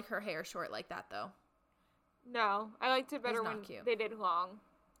not like her hair short like that, though. No, I liked it better when they did long.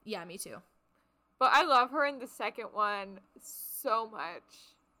 Yeah, me too. But I love her in the second one so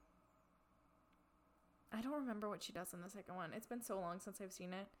much. I don't remember what she does in the second one. It's been so long since I've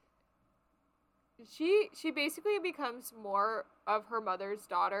seen it. She basically becomes more of her mother's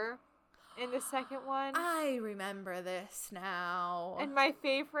daughter in the second one. I remember this now. And my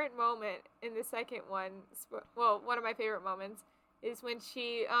favorite moment in the second one, well, one of my favorite moments is when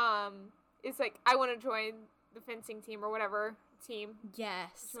she is like, I want to join the fencing team or whatever team.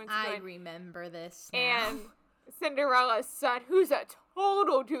 Yes, I remember this now. And Cinderella's son, who's a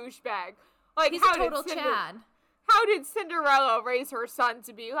total douchebag. Like, he's a total Chad. How did Cinderella raise her son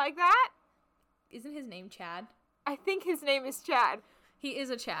to be like that? Isn't his name Chad? I think his name is Chad. He is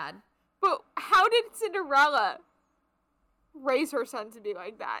a Chad. But how did Cinderella raise her son to be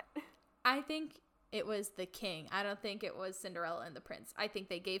like that? I think it was the king. I don't think it was Cinderella and the prince. I think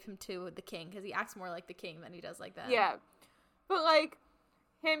they gave him to the king because he acts more like the king than he does like that. Yeah. But, like,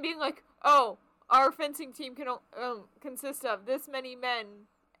 him being like, oh, our fencing team can consist of this many men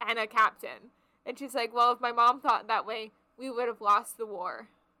and a captain. And she's like, well, if my mom thought that way, we would have lost the war.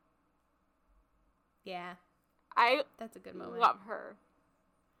 Yeah. That's a good moment. Love her.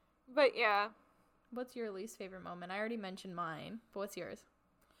 But, yeah. What's your least favorite moment? I already mentioned mine, but what's yours?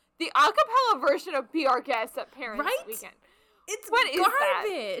 The acapella version of Be Our Guest at Parents' Weekend. It's what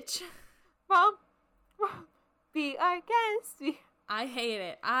garbage. Is that? Mom, be our guest. I hate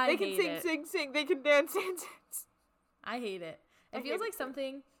it. They can sing. They can dance. I hate it. It feels like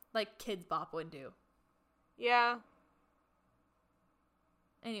something like Kids Bop would do. Yeah.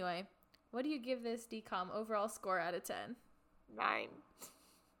 Anyway, what do you give this DCOM overall score out of 10? 9.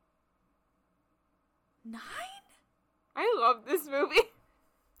 9? I love this movie.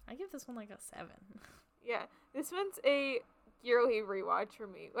 I give this one like a 7. Yeah, this one's a yearly rewatch for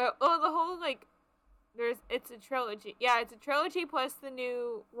me. Well, the whole, like, it's a trilogy. Yeah, it's a trilogy plus the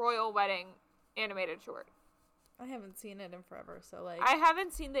new Royal Wedding animated short. I haven't seen it in forever, so like... I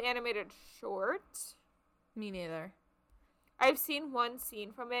haven't seen the animated short. Me neither. I've seen one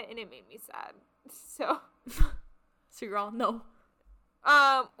scene from it, and it made me sad. So... So you're all, no.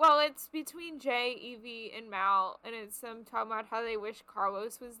 Well, it's between Jay, Evie, and Mal, and it's them talking about how they wish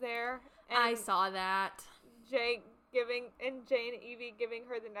Carlos was there. And I saw that. Jay and Evie giving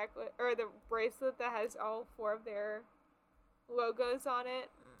her the necklace, or the bracelet that has all 4 of their logos on it.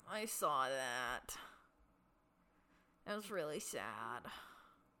 I saw that. It was really sad.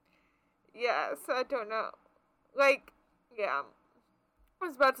 Yeah, so I don't know. Like, yeah. I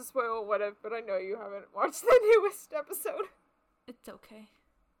was about to spoil What If, but I know you haven't watched the newest episode. It's okay.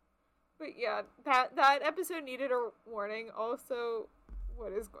 But yeah, that episode needed a warning. Also,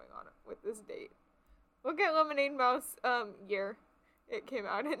 what is going on with this date? Look at Lemonade Mouth's year it came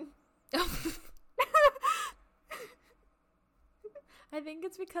out in. I think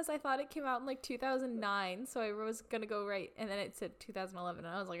it's because I thought it came out in like 2009, so I was gonna go right, and then it said 2011,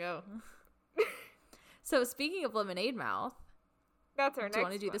 and I was like, oh. So speaking of Lemonade Mouth, that's our next. Do you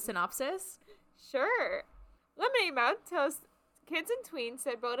want to do the synopsis? Sure. Lemonade Mouth tells kids and tweens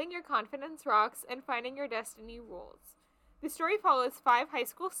that building your confidence rocks and finding your destiny rules. The story follows 5 high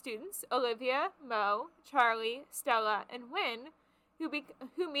school students, Olivia, Mo, Charlie, Stella, and Wynn, who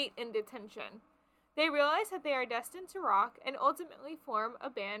meet in detention. They realize that they are destined to rock and ultimately form a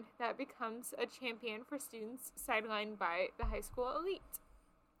band that becomes a champion for students sidelined by the high school elite.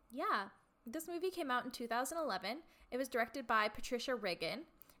 Yeah. This movie came out in 2011. It was directed by Patricia Regan,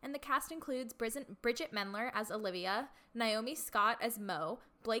 and the cast includes Bridget Mendler as Olivia, Naomi Scott as Mo,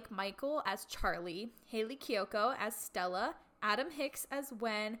 Blake Michael as Charlie, Haley Kiyoko as Stella, Adam Hicks as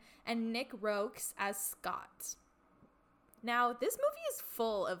Wen, and Nick Rokes as Scott. Now, this movie is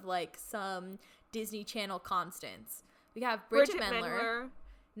full of, like, some Disney Channel constants. We have Bridget Mendler,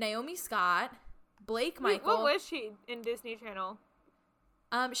 Naomi Scott, Blake Michael. What was she in Disney Channel?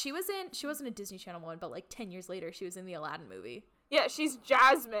 She wasn't a Disney Channel one, but like 10 years later, she was in the Aladdin movie. Yeah, she's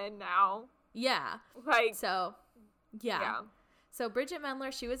Jasmine now. Yeah. Like, so, yeah. So Bridget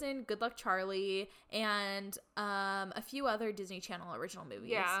Mendler, she was in Good Luck Charlie and a few other Disney Channel original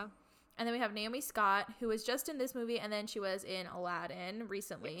movies. Yeah. And then we have Naomi Scott, who was just in this movie, and then she was in Aladdin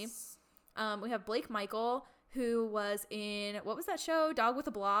recently. Yes. We have Blake Michael, who was in, what was that show? Dog with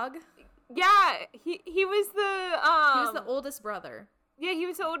a Blog? Yeah, he was the he was the oldest brother. Yeah, he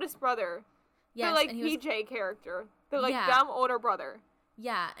was the oldest brother. Yes, the, like, and PJ character. The, like, dumb older brother.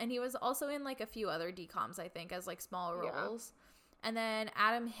 Yeah, and he was also in, like, a few other DComs, I think, as, like, small roles. Yeah. And then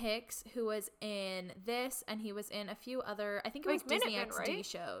Adam Hicks, who was in this, and he was in a few other, I think it was Disney XD right?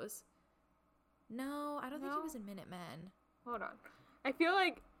 shows. No, I don't think he was in Minutemen. Hold on. I feel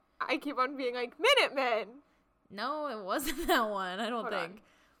like I keep on being like, Minutemen! No, it wasn't that one, I don't Hold think. on.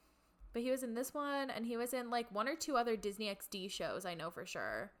 But he was in this one, and he was in, like, 1 or 2 other Disney XD shows, I know for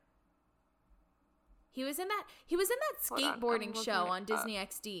sure. He was in that skateboarding show on Disney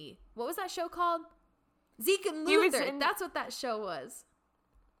XD. What was that show called? Zeke and Luther. That's what that show was.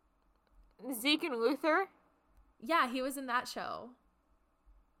 Zeke and Luther? Yeah, he was in that show.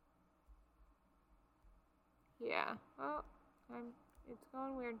 Yeah. Well, it's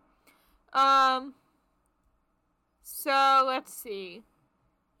going weird. So, let's see.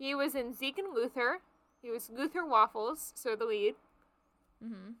 He was in Zeke and Luther. He was Luther Waffles, so the lead.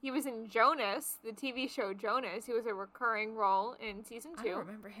 Mm-hmm. He was in Jonas, the TV show Jonas. He was a recurring role in season 2. I don't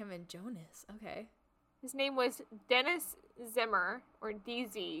remember him in Jonas. Okay. His name was Dennis Zimmer, or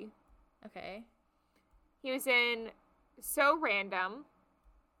DZ. Okay. He was in So Random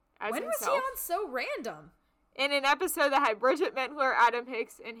as when himself. Was he on So Random? In an episode that had Bridget Mendler, Adam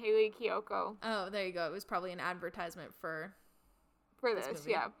Hicks, and Haley Kiyoko. Oh, there you go. It was probably an advertisement for this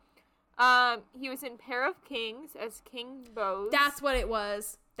movie. Yeah. He was in Pair of Kings as King Bose. That's what it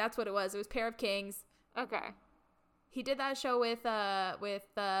was. It was Pair of Kings. Okay. He did that show with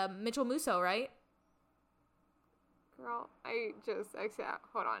Mitchell Musso, right? Girl,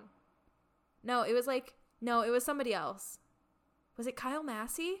 hold on. No, it was somebody else. Was it Kyle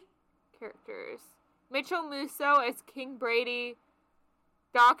Massey? Characters. Mitchell Musso as King Brady,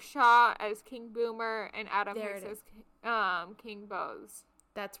 Doc Shaw as King Boomer, and Adam Hicks as King Bose.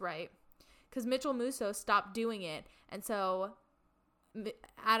 That's right. Because Mitchell Musso stopped doing it, and so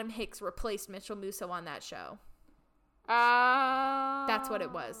Adam Hicks replaced Mitchell Musso on that show. That's what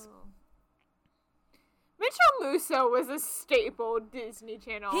it was. Mitchell Musso was a staple Disney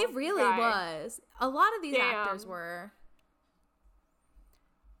Channel. He really was. A lot of these actors were.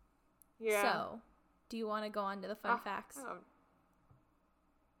 Yeah. So, do you want to go on to the fun facts?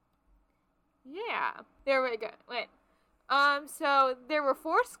 Yeah. There we go. Wait. So there were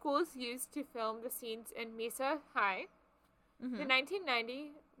 4 schools used to film the scenes in Mesa High. Mm-hmm. The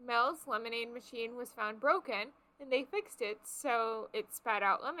 1990 Mel's lemonade machine was found broken, and they fixed it so it spat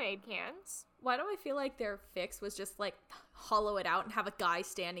out lemonade cans. Why do I feel like their fix was just, like, hollow it out and have a guy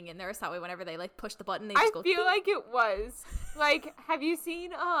standing in there so that way whenever they, like, push the button, they just go... I feel like it was. Like, have you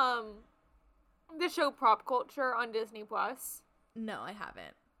seen, the show Prop Culture on Disney+? No, I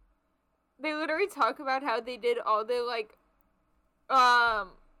haven't. They literally talk about how they did all the, like,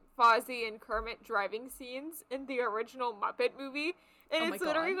 Fozzie and Kermit driving scenes in the original Muppet movie. And it's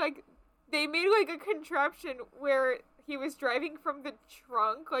literally, like, they made, like, a contraption where he was driving from the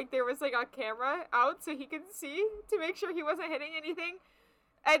trunk. Like, there was, like, a camera out so he could see to make sure he wasn't hitting anything.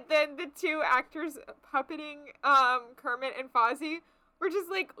 And then the 2 actors puppeting Kermit and Fozzie were just,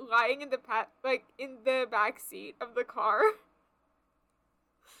 like, lying in the back seat of the car.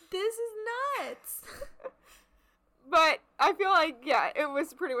 This is nuts. But I feel like, yeah, it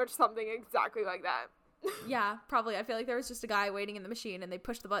was pretty much something exactly like that. Yeah, probably. I feel like there was just a guy waiting in the machine and they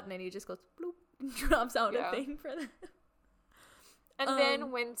push the button and he just goes bloop and drops out a thing for them. And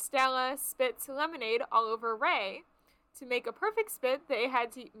then when Stella spits lemonade all over Ray, to make a perfect spit, they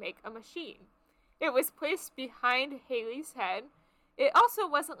had to make a machine. It was placed behind Haley's head. It also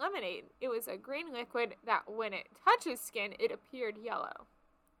wasn't lemonade. It was a green liquid that when it touches skin, it appeared yellow.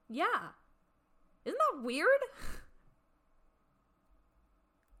 Yeah. Isn't that weird?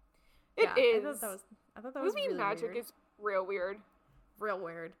 It is. I thought that was movie really magic weird. is real weird. Real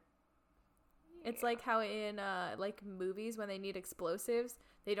weird. It's like how in like movies when they need explosives,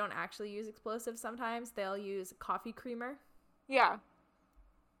 they don't actually use explosives sometimes. They'll use coffee creamer. Yeah.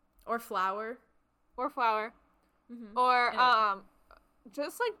 Or flour. Mm-hmm. Or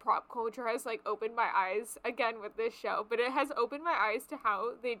just like prop culture has like opened my eyes again with this show, but it has opened my eyes to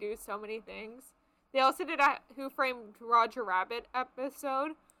how they do so many things. They also did a Who Framed Roger Rabbit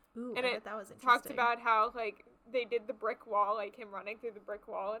episode. Ooh, and I bet that was interesting. Talked about how like they did the brick wall, like him running through the brick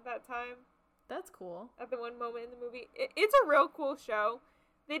wall at that time. That's cool. At the one moment in the movie. It's a real cool show.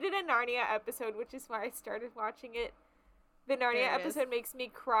 They did a Narnia episode, which is why I started watching it. The Narnia episode makes me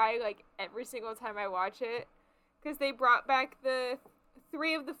cry like every single time I watch it. Because they brought back the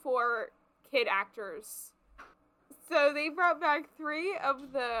 3 of the 4 kid actors. So they brought back 3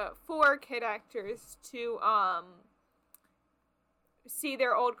 of the 4 kid actors to see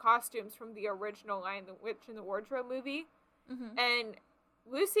their old costumes from the original Lion, the Witch, and the Wardrobe movie. Mm-hmm. And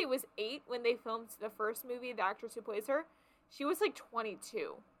Lucy was 8 when they filmed the first movie, the actress who plays her. She was like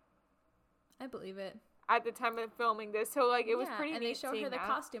 22. I believe it. At the time of filming this. So like it was pretty neat. And they showed her the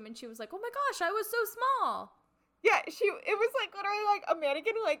costume and she was like, oh my gosh, I was so small. Yeah, it was like literally like a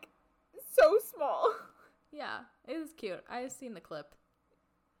mannequin, like so small. Yeah, it was cute. I've seen the clip.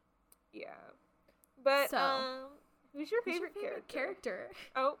 Yeah. But who's your favorite character?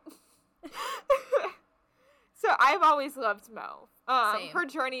 Oh. So I've always loved Mo. Same. Her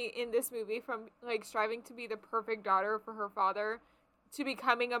journey in this movie from like striving to be the perfect daughter for her father to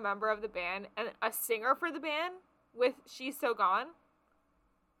becoming a member of the band and a singer for the band with She's So Gone.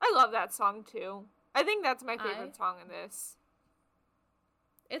 I love that song too. I think that's my favorite song in this.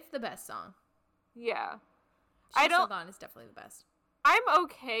 It's the best song. Yeah. She's So Gone is definitely the best. I'm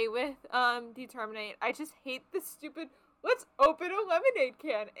okay with Determinate. I just hate the stupid let's open a lemonade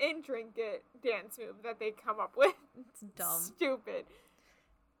can and drink it dance move that they come up with. It's dumb. Stupid.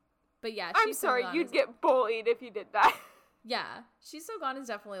 But yeah, I'm sorry, you'd get bullied if you did that. Yeah, She's So Gone is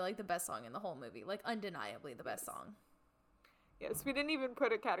definitely like the best song in the whole movie. Like undeniably the best song. Yes, we didn't even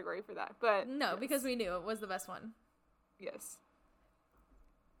put a category for that, but no, yes. Because we knew it was the best one. Yes.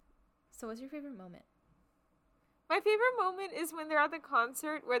 So what's your favorite moment? My favorite moment is when they're at the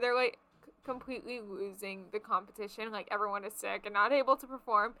concert where they're like completely losing the competition, like everyone is sick and not able to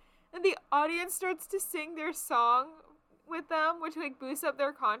perform, and the audience starts to sing their song with them, which like boosts up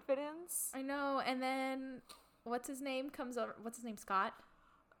their confidence. I know, and then what's his name comes over. What's his name? Scott?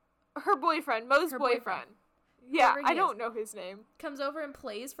 Her boyfriend, Mo's boyfriend. Yeah, I don't know his name. Comes over and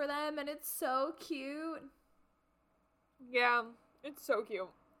plays for them, and it's so cute. Yeah, it's so cute.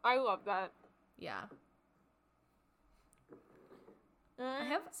 I love that. Yeah.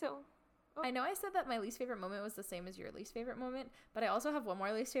 I know I said that my least favorite moment was the same as your least favorite moment, but I also have one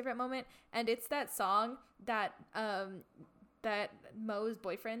more least favorite moment, and it's that song that that Mo's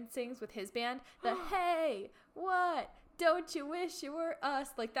boyfriend sings with his band. The Hey, what? Don't you wish you were us?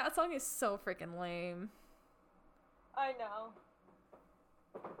 Like that song is so freaking lame. I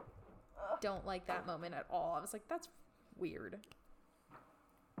know. Don't like that moment at all. I was like, that's weird.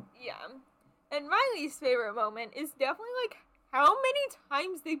 Yeah. And my least favorite moment is definitely like how many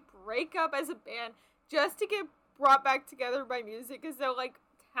times they break up as a band just to get brought back together by music is they'll, like,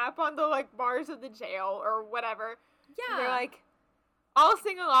 tap on the, like, bars of the jail or whatever. Yeah. And they're, like, all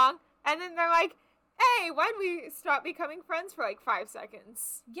sing along, and then they're like, hey, why'd we stop becoming friends for, like, 5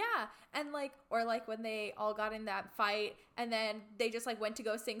 seconds? Yeah, and, like, or, like, when they all got in that fight, and then they just, like, went to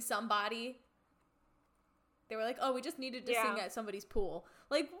go sing Somebody. They were like, oh, we just needed to sing at somebody's pool.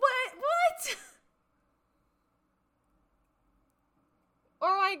 Like, what?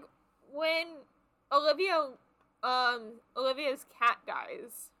 Or, like, when Olivia's cat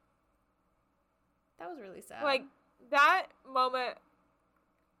dies. That was really sad. Like, that moment,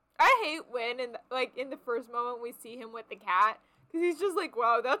 I hate when, in the first moment we see him with the cat, because he's just like,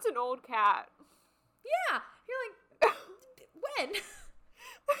 wow, that's an old cat. Yeah, you're like, when?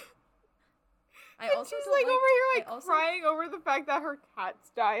 And she's, like, over here, like, crying over the fact that her cat's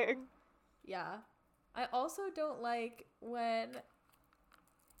dying. Yeah. I also don't like when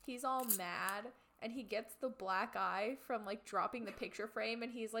he's all mad and he gets the black eye from, like, dropping the picture frame,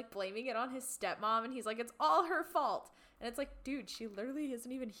 and he's, like, blaming it on his stepmom, and he's like, it's all her fault. And it's like, dude, she literally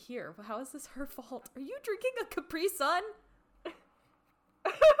isn't even here. How is this her fault? Are you drinking a Capri Sun? A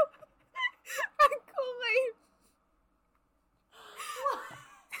Kool-Aid.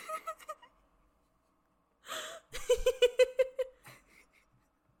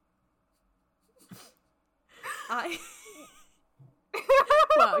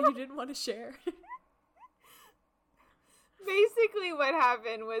 Wow, you didn't want to share. Basically what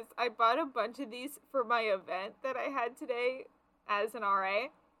happened was I bought a bunch of these for my event that I had today as an RA,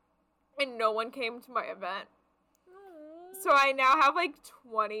 and no one came to my event. So I now have, like,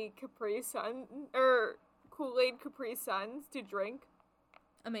 20 Capri Sun, or Kool-Aid Capri Suns to drink.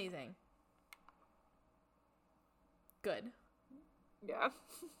 Amazing. Good. Yeah.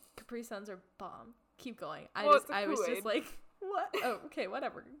 Capri Suns are bomb. Keep going. I was just like, what? Oh, okay,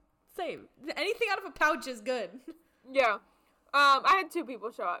 whatever. Same. Anything out of a pouch is good. Yeah. I had 2 people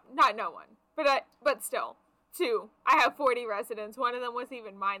show up. Not no one. But still. 2. I have 40 residents. One of them wasn't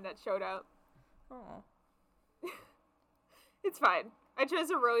even mine that showed up. Oh. It's fine. I chose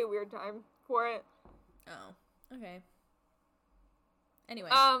a really weird time for it. Oh. Okay.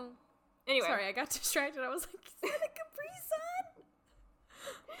 Anyway. Anyway. Sorry, I got distracted. I was like, is that a Capri Sun?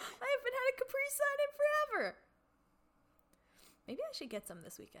 I haven't had a Capri Sun in forever. Maybe I should get some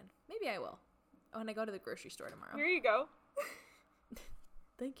this weekend. Maybe I will. When I go to the grocery store tomorrow. Here you go.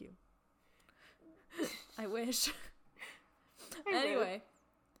 Thank you. I wish. Anyway.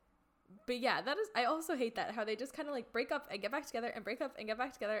 But yeah, that is, I also hate that, how they just kind of, like, break up and get back together and break up and get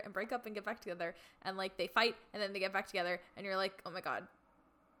back together and break up and get back together, and, like, they fight and then they get back together, and you're like, oh my god,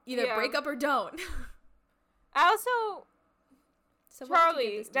 either break up or don't. I also, so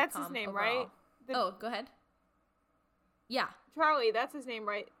Charlie, that's his name, overall? Right? Go ahead. Yeah. Charlie, that's his name,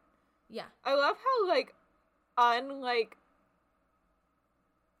 right? Yeah. I love how, like,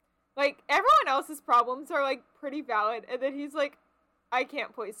 like, everyone else's problems are, like, pretty valid, and then he's like, I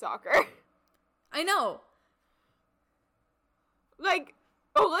can't play soccer. I know. Like,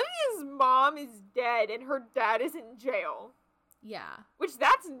 Olivia's mom is dead, and her dad is in jail. Yeah. Which,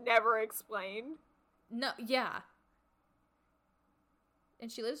 that's never explained. No, yeah. And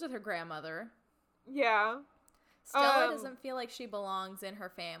she lives with her grandmother. Yeah. Stella doesn't feel like she belongs in her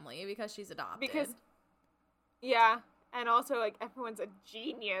family because she's adopted. Yeah. And also, like, everyone's a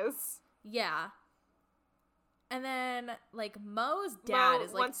genius. Yeah. And then, like, Mo's dad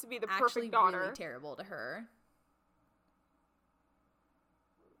is, like, wants to be the actually perfect daughter. Really terrible to her.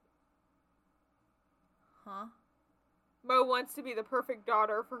 Huh? Mo wants to be the perfect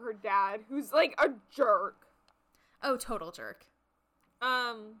daughter for her dad, who's, like, a jerk. Oh, total jerk.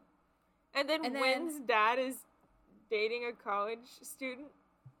 And then Wynn's dad is dating a college student.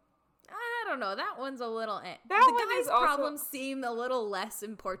 I don't know. That one's a little... The guy's problems seem a little less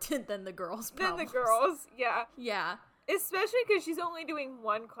important than the girls' problems. Than the girls, yeah. Yeah. Especially because she's only doing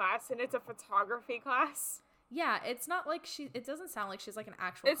one class, and it's a photography class. Yeah, it's not like it doesn't sound like she's, like, an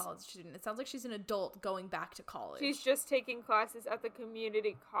actual college student. It sounds like she's an adult going back to college. She's just taking classes at the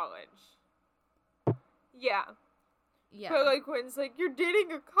community college. Yeah. Yeah. But, like, Wynn's like, you're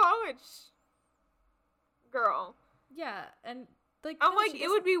dating a college girl. Yeah, and... Like, I'm like, it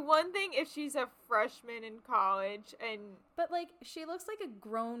would be one thing if she's a freshman in college But, like, she looks like a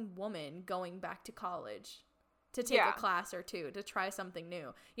grown woman going back to college to take a class or two, to try something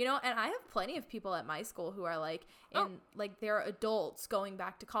new. You know, and I have plenty of people at my school who are, like, they're adults going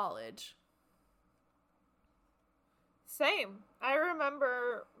back to college. Same. I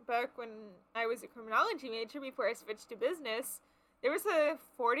remember back when I was a criminology major before I switched to business, there was a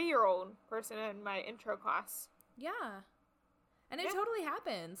 40-year-old person in my intro class. Yeah. And it totally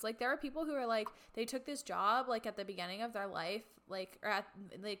happens. Like, there are people who are like, they took this job, like, at the beginning of their life, like, or at,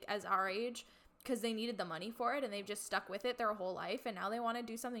 like, as our age, because they needed the money for it, and they've just stuck with it their whole life, and now they want to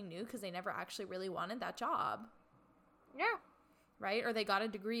do something new because they never actually really wanted that job. Yeah. Right? Or they got a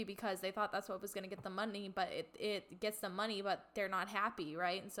degree because they thought that's what was going to get them money, but it gets them money, but they're not happy,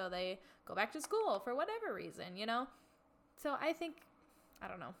 right? And so they go back to school for whatever reason, you know? So I think, I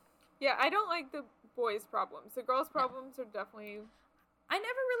don't know. Yeah, I don't like the boys' problems. The girls' problems are definitely... I never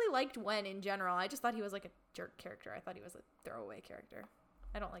really liked Wen in general. I just thought he was like a jerk character. I thought he was a throwaway character.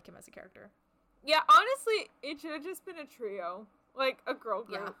 I don't like him as a character. Yeah, honestly, it should have just been a trio. Like, a girl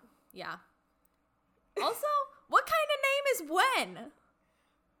group. Yeah. Also, what kind of name is Wen?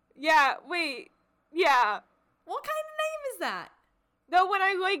 Yeah, wait. Yeah. What kind of name is that? Though when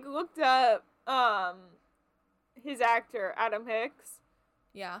I, like, looked up, his actor, Adam Hicks.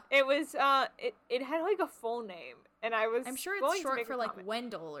 Yeah. It was, it had, like, a full name. And I'm sure it's short for, like,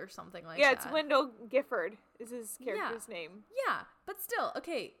 Wendell or something like that. Yeah, it's Wendell Gifford is his character's name. Yeah, but still,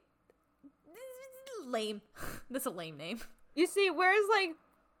 okay. Lame. That's a lame name. You see, whereas, like,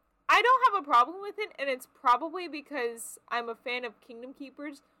 I don't have a problem with it, and it's probably because I'm a fan of Kingdom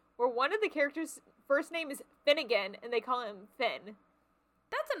Keepers, where one of the characters' first name is Finnegan, and they call him Finn.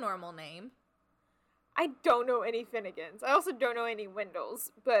 That's a normal name. I don't know any Finnegans. I also don't know any Wendells,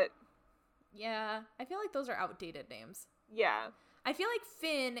 but... Yeah, I feel like those are outdated names. Yeah. I feel like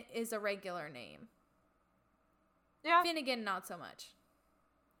Finn is a regular name. Yeah. Finnegan, not so much.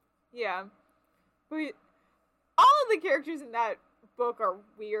 Yeah. But all of the characters in that book are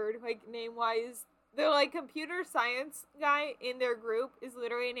weird, like, name-wise. The, like, computer science guy in their group is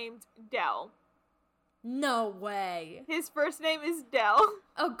literally named Dell. No way. His first name is Dell.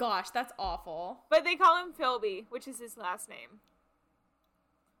 Oh gosh, that's awful. But they call him Philby, which is his last name.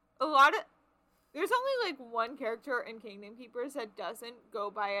 There's only, like, one character in Kingdom Keepers that doesn't go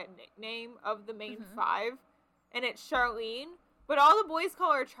by a nickname of the main five, and it's Charlene. But all the boys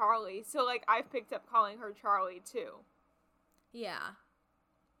call her Charlie, so, like, I've picked up calling her Charlie, too. Yeah.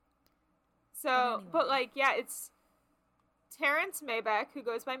 So, but like, yeah, it's Terrence Maybeck, who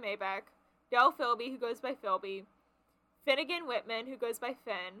goes by Maybeck, Del Philby, who goes by Philby, Finnegan Whitman, who goes by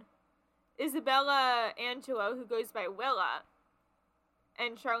Finn, Isabella Angelo, who goes by Willa,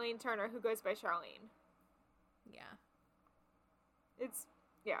 and Charlene Turner, who goes by Charlene. Yeah.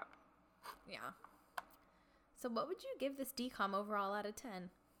 Yeah. So what would you give this DCOM overall out of 10?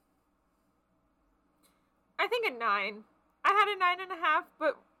 I think a 9. I had a 9.5,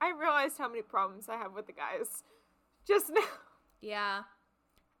 but I realized how many problems I have with the guys just now. Yeah.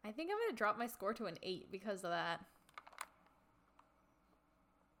 I think I'm going to drop my score to an 8 because of that.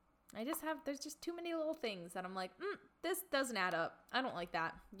 There's just too many little things that I'm like, this doesn't add up. I don't like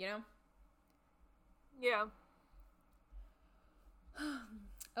that, you know? Yeah.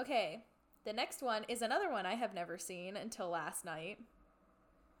 Okay. The next one is another one I have never seen until last night.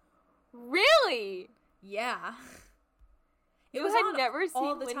 Really? Yeah. You had never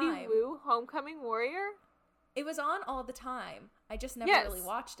seen Wendy Wu Homecoming Warrior? It was on all the time. I just never really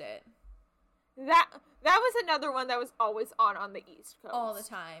watched it. That was another one that was always on the East Coast. All the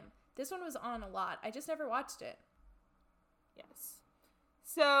time. This one was on a lot. I just never watched it. Yes.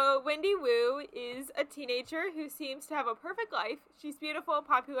 So, Wendy Wu is a teenager who seems to have a perfect life. She's beautiful,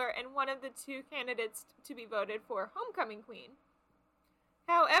 popular, and one of the 2 candidates to be voted for Homecoming Queen.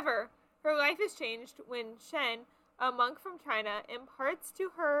 However, her life is changed when Shen, a monk from China, imparts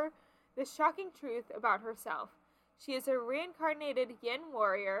to her the shocking truth about herself. She is a reincarnated Yin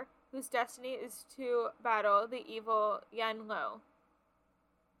warrior whose destiny is to battle the evil Yan Lo.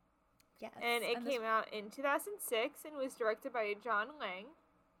 Yes. And it came out in 2006 and was directed by John Lang.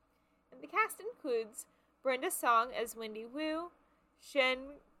 And the cast includes Brenda Song as Wendy Wu, Shen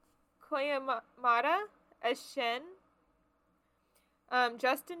Koyamada as Shen,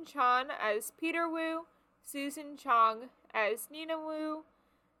 Justin Chan as Peter Wu, Susan Chong as Nina Wu,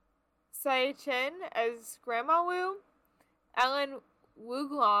 Sai Chen as Grandma Wu, Ellen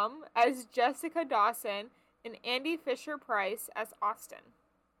Wuglom as Jessica Dawson, and Andy Fisher-Price as Austin.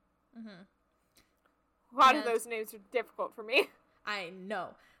 A lot of those names are difficult for me. I know.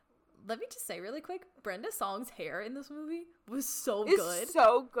 Let me just say really quick, Brenda Song's hair in this movie was so good. It's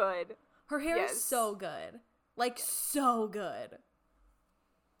so good. Her hair is so good. Like, so good.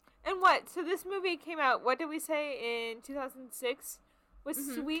 And what? So this movie came out, what did we say, in 2006? Was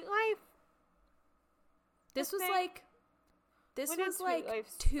Sweet Life? This was like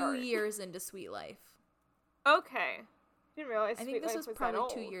 2 years into Sweet Life. Okay. Didn't realize I think this was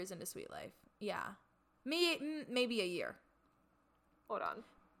probably 2 years into Sweet Life. Yeah. Maybe a year. Hold on.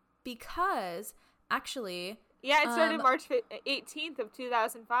 Because, actually, Yeah, it started March 18th of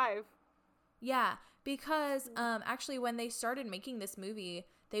 2005. Yeah, because actually when they started making this movie,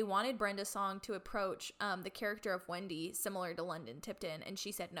 they wanted Brenda Song to approach the character of Wendy similar to London Tipton, and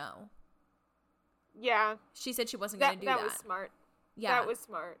she said no. Yeah. She said she wasn't going to do that. That was smart. Yeah. That was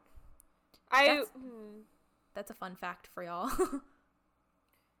smart. That's a fun fact for y'all.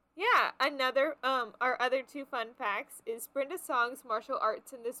 Yeah, our other two fun facts is Brenda Song's martial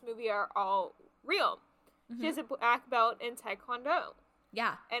arts in this movie are all real. Mm-hmm. She has a black belt in Taekwondo.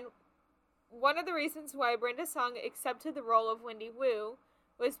 Yeah. And one of the reasons why Brenda Song accepted the role of Wendy Wu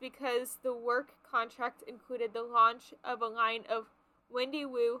was because the work contract included the launch of a line of Wendy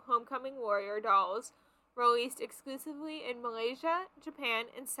Wu Homecoming Warrior dolls released exclusively in Malaysia, Japan,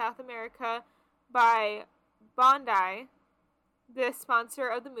 and South America by Bandai, the sponsor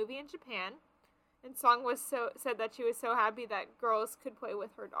of the movie in Japan. And Song said that she was so happy that girls could play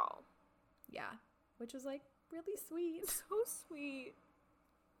with her doll. Yeah, which was like really sweet. So sweet.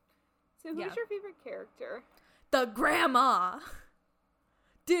 So who's your favorite character? The grandma.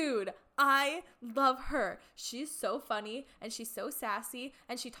 Dude, I love her. She's so funny and she's so sassy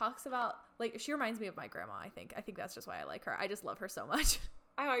and she talks about, like, she reminds me of my grandma, I think. I think that's just why I like her. I just love her so much.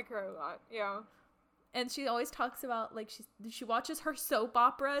 I like her a lot, yeah. And she always talks about, like, she watches her soap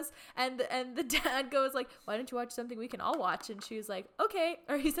operas, and the dad goes, like, why don't you watch something we can all watch? And she's like, okay.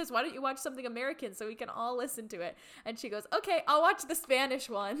 Or he says, why don't you watch something American so we can all listen to it? And she goes, okay, I'll watch the Spanish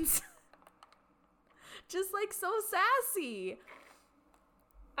ones. Just, like, so sassy.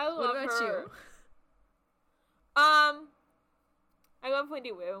 I love her. What about you? I love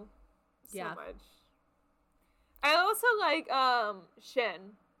Wendy Wu so much. I also like Shen.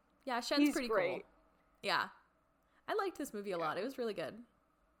 Yeah, Shen's pretty great. Cool. Yeah. I liked this movie a lot. It was really good.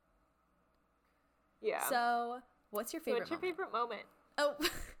 Yeah. So, what's your favorite moment? Oh,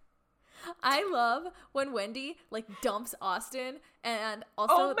 I love when Wendy, like, dumps Austin, and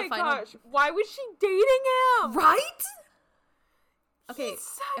also the final... Oh my gosh, why was she dating him? Right? Okay,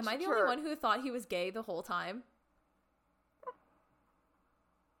 am I the only one who thought he was gay the whole time?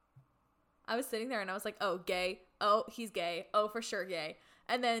 I was sitting there and I was like, oh, gay. Oh, he's gay. Oh, for sure gay.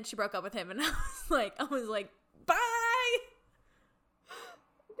 And then she broke up with him and I was like, bye!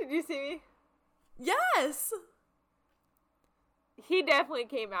 Did you see me? Yes! He definitely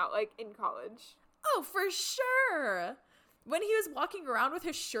came out, like, in college. Oh, for sure! When he was walking around with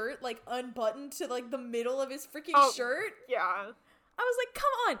his shirt, like, unbuttoned to, like, the middle of his freaking shirt. Yeah. I was like, come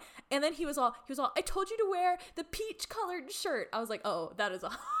on. And then he was all, I told you to wear the peach colored shirt. I was like, oh, that is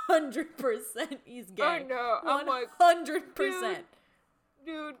 100% he's gay. Oh no. I'm like, 100%.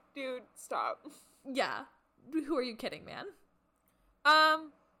 Dude, stop. Yeah. Who are you kidding, man?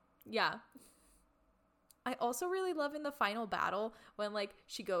 Yeah. I also really love in the final battle when, like,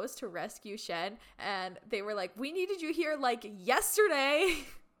 she goes to rescue Shen and they were like, we needed you here, like, yesterday.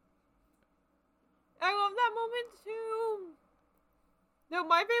 I love that moment too. No,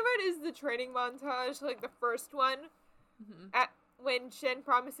 my favorite is the training montage, like the first one, when Shen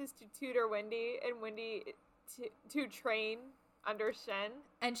promises to tutor Wendy and Wendy to train under Shen.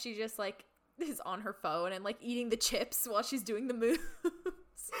 And she just, like, is on her phone and, like, eating the chips while she's doing the moves.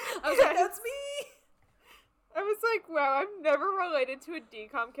 I was like, that's me! I was like, wow, I've never related to a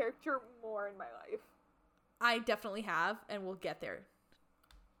DCOM character more in my life. I definitely have, and we'll get there.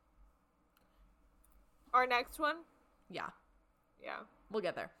 Our next one? Yeah. Yeah. We'll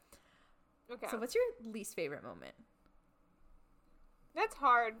get there. Okay. So what's your least favorite moment? That's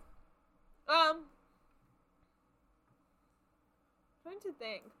hard. Trying to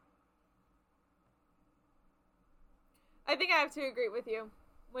think. I think I have to agree with you.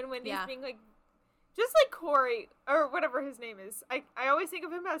 When Wendy's being like, just like Corey, or whatever his name is. I always think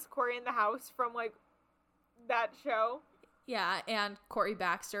of him as Corey in the House from, like, that show. Yeah, and Corey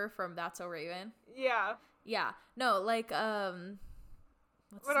Baxter from That's So Raven. Yeah. Yeah. No, like, when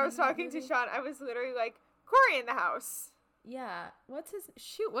I was talking to Sean, I was literally like, Corey in the House. Yeah. What's his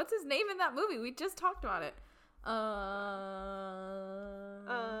name in that movie? We just talked about it.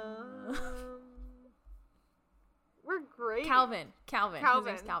 We're great. Calvin. His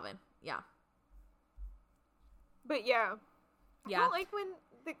name's Calvin. Yeah. But yeah. I don't like when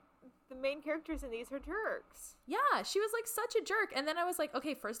the main characters in these are jerks. Yeah, she was, like, such a jerk. And then I was like,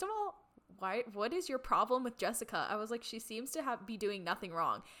 okay, first of all, what is your problem with Jessica? I was like, she seems to be doing nothing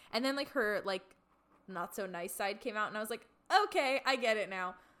wrong. And then, like, her, like, not so nice side came out and I was like, okay, I get it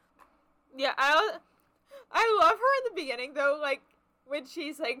now. Yeah, I love her in the beginning though, like, when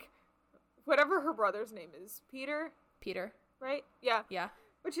she's like, whatever her brother's name is, Peter, right? Yeah.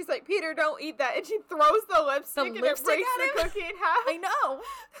 But she's like, Peter, don't eat that, and she throws the lipstick and it breaks the cookie in half. I know.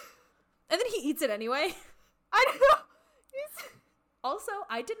 And then he eats it anyway. I don't know. Also,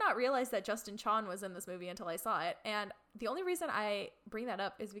 I did not realize that Justin Chon was in this movie until I saw it. And the only reason I bring that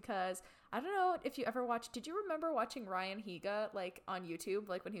up is because I don't know if you ever watched, did you remember watching Ryan Higa like on YouTube,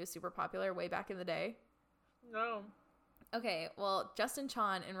 like when he was super popular way back in the day? No. Okay, well, Justin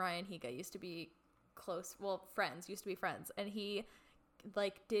Chon and Ryan Higa used to be friends. And he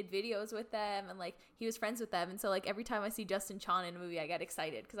like did videos with them and like he was friends with them. And so like every time I see Justin Chon in a movie, I get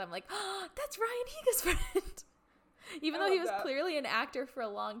excited because I'm like, oh, that's Ryan Higa's friend. Even though he was clearly an actor for a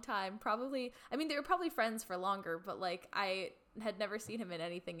long time, probably, I mean, they were probably friends for longer, but like I had never seen him in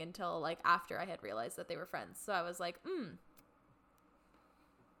anything until like after I had realized that they were friends. So I was like,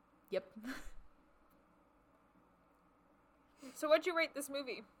 yep. So what'd you rate this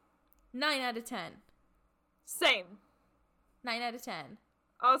movie? 9 out of 10. Same. 9 out of 10.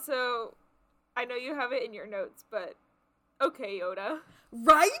 Also, I know you have it in your notes, but okay, Yoda.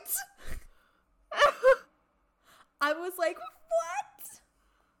 Right? I was like, what?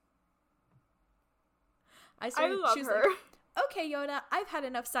 I love her. Like, okay, Yoda, I've had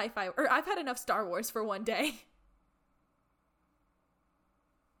enough sci-fi, or I've had enough Star Wars for one day.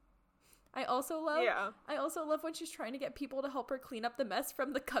 I also love when she's trying to get people to help her clean up the mess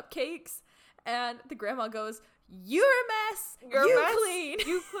from the cupcakes, and the grandma goes, "You're a mess. Clean.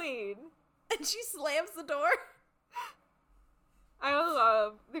 You clean." And she slams the door. I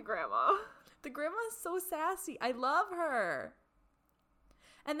love the grandma. The grandma's so sassy. I love her.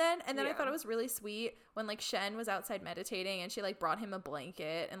 And then I thought it was really sweet when like Shen was outside meditating and she like brought him a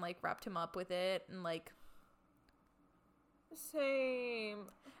blanket and like wrapped him up with it and like same.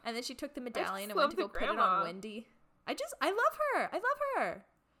 And then she took the medallion and went to go put it on Wendy. I love her.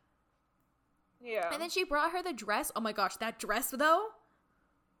 Yeah. And then she brought her the dress. Oh my gosh, that dress though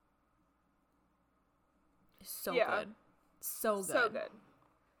is so good. So good.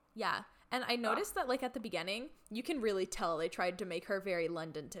 Yeah. And I noticed that, like, at the beginning, you can really tell they tried to make her very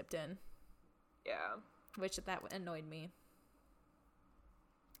London Tipton. Yeah. Which, that annoyed me.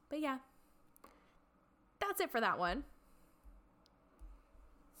 But, yeah. That's it for that one.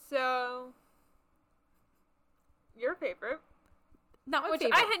 So, your favorite. Not my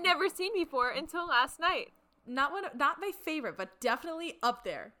favorite. Which I had never seen before until last night. Not my favorite, but definitely up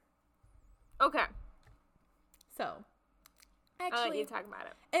there. Okay. So... Actually, I'll let you talk about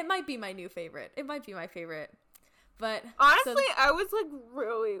it. It might be my new favorite. It might be my favorite. But honestly, I was like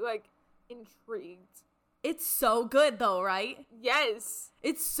really like intrigued. It's so good though, right? Yes.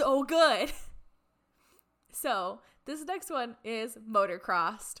 It's so good. So, this next one is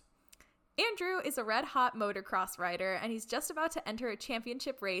Motorcrossed. Andrew is a red-hot motocross rider, and he's just about to enter a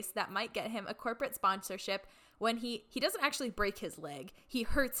championship race that might get him a corporate sponsorship when he doesn't actually break his leg. He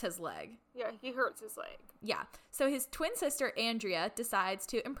hurts his leg. Yeah, he hurts his leg. Yeah. So his twin sister, Andrea, decides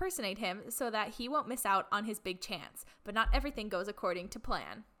to impersonate him so that he won't miss out on his big chance. But not everything goes according to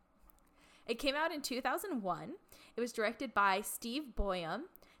plan. It came out in 2001. It was directed by Steve Boyum.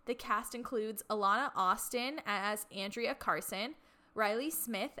 The cast includes Alana Austin as Andrea Carson, Riley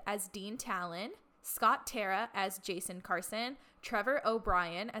Smith as Dean Talon, Scott Terra as Jason Carson, Trevor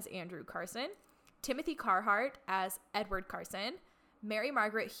O'Brien as Andrew Carson, Timothy Carhart as Edward Carson, Mary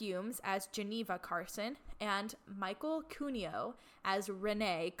Margaret Humes as Geneva Carson, and Michael Cuneo as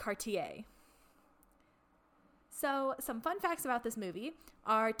Renee Cartier. So, some fun facts about this movie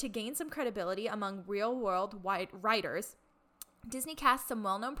are to gain some credibility among real-world riders, Disney cast some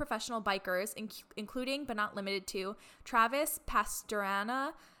well-known professional bikers, including but not limited to Travis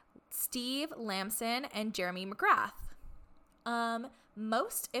Pastrana, Steve Lamson, and Jeremy McGrath.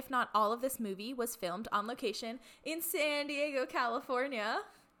 Most, if not all, of this movie was filmed on location in San Diego, California.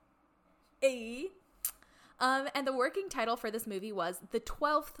 And the working title for this movie was The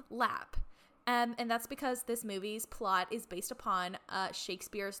 12th Lap. And that's because this movie's plot is based upon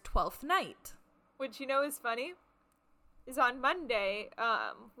Shakespeare's Twelfth Night. Which, you know, is funny? Is on Monday,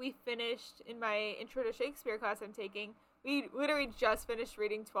 we finished, in my Intro to Shakespeare class I'm taking, we literally just finished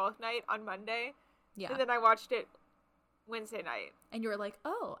reading Twelfth Night on Monday. Yeah. And then I watched it Wednesday night. And you were like,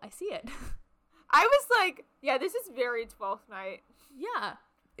 oh, I see it. I was like, yeah, this is very Twelfth Night. Yeah.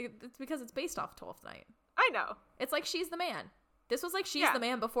 It's because it's based off Twelfth Night. I know. It's like She's the Man. This was like She's the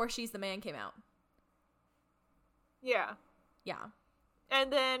Man before She's the Man came out. Yeah. Yeah.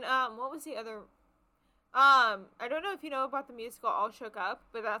 And then, what was the other... I don't know if you know about the musical All Shook Up,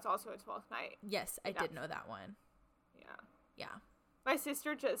 but that's also a 12th Night. Yes, I did know that one. Yeah. Yeah. My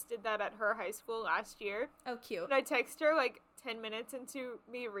sister just did that at her high school last year. Oh, cute. And I texted her like 10 minutes into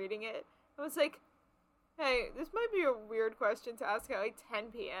me reading it. I was like, hey, this might be a weird question to ask at like 10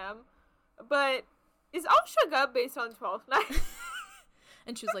 p.m., but is All Shook Up based on 12th Night?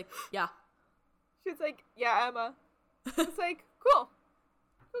 And she was like, yeah. She's like, yeah, Emma. It's like, cool.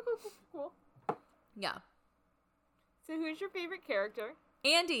 Cool. Yeah. So who's your favorite character?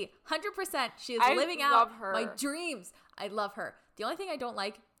 Andy, 100%. She is living love out her. my dreams. I love her. The only thing I don't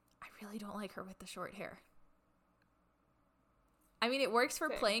like, I really don't like her with the short hair. I mean, it works for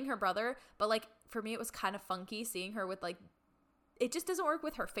playing her brother, but like for me, it was kind of funky seeing her with like, it just doesn't work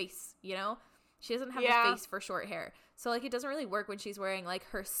with her face, you know? She doesn't have a face for short hair. So like it doesn't really work when she's wearing like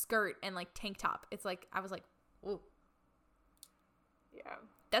her skirt and like tank top. It's like, I was like, ooh. Yeah.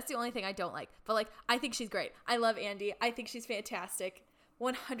 That's the only thing I don't like. But like, I think she's great. I love Andy. I think she's fantastic.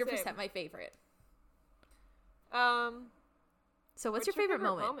 100% my favorite. So what's your favorite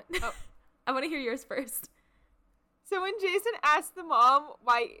moment? Oh. I want to hear yours first. So when Jason asked the mom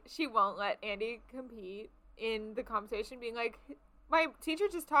why she won't let Andy compete in the competition, being like, my teacher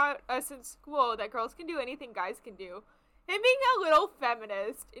just taught us in school that girls can do anything guys can do. Him being a little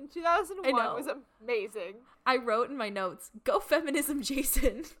feminist in 2001 was amazing. I wrote in my notes, go feminism,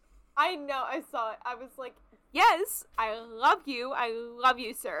 Jason. I know, I saw it. I was like, yes, I love you. I love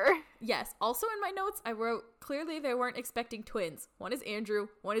you, sir. Yes. Also in my notes, I wrote, clearly they weren't expecting twins. One is Andrew,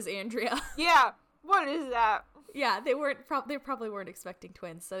 one is Andrea. Yeah. What is that? Yeah, they probably weren't expecting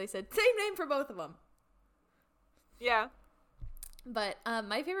twins. So they said, same name for both of them. Yeah. But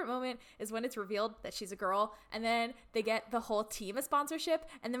my favorite moment is when it's revealed that she's a girl, and then they get the whole team a sponsorship,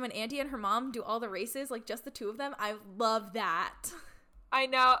 and then when Andy and her mom do all the races, like just the two of them, I love that. I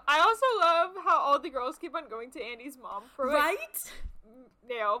know. I also love how all the girls keep on going to Andy's mom for right?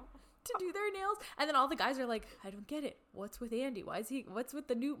 Nail. To do their nails, and then all the guys are like, I don't get it. What's with Andy? What's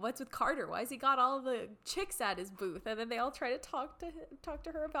with Carter? Why has he got all the chicks at his booth? And then they all try to talk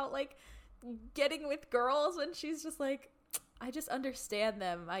to her about like getting with girls, and she's just like, I just understand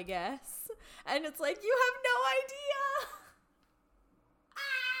them, I guess. And it's like, you have no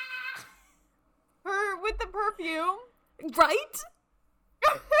idea. Her with the perfume. Right?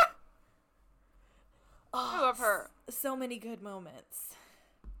 I love her. So many good moments.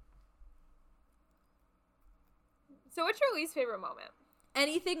 So what's your least favorite moment?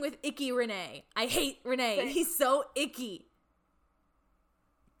 Anything with icky Renee. I hate Renee. Same. He's so icky.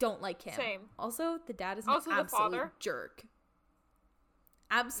 Don't like him. Same. Also, the dad is an absolute jerk.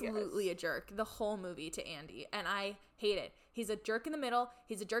 Absolutely a jerk. The whole movie to Andy. And I hate it. He's a jerk in the middle.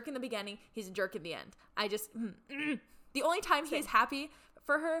 He's a jerk in the beginning. He's a jerk in the end. I just... The only time he's happy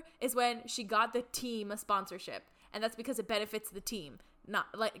for her is when she got the team a sponsorship. And that's because it benefits the team. Not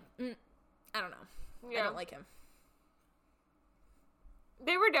like... I don't know. Yeah. I don't like him.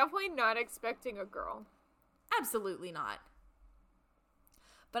 They were definitely not expecting a girl. Absolutely not.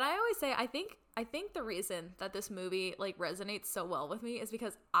 But I always say, I think the reason that this movie like resonates so well with me is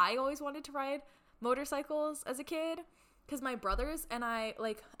because I always wanted to ride motorcycles as a kid. Because my brothers and I,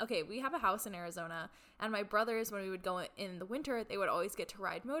 like, okay, we have a house in Arizona, and my brothers, when we would go in the winter, they would always get to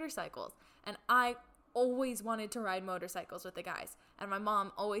ride motorcycles. And I always wanted to ride motorcycles with the guys. And my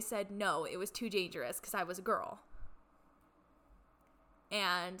mom always said no, it was too dangerous because I was a girl.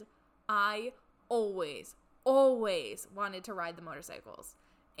 And I always wanted to ride the motorcycles.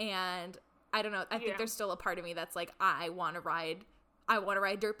 And I don't know, I think there's still a part of me that's like, I want to ride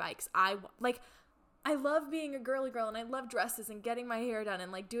dirt bikes. I love being a girly girl, and I love dresses and getting my hair done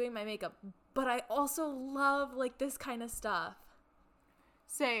and like doing my makeup, but I also love like this kind of stuff.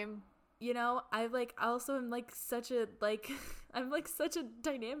 Same. You know, I also am like such a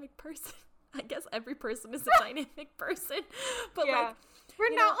dynamic person. I guess every person is a dynamic person, but like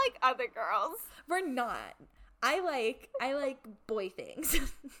we're not like other girls. We're not. I like boy things.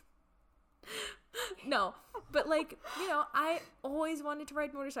 No, but like, you know, I always wanted to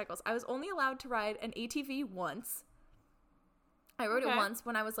ride motorcycles. I was only allowed to ride an ATV once. I rode it once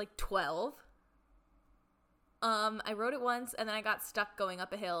when I was like 12. I rode it once, and then I got stuck going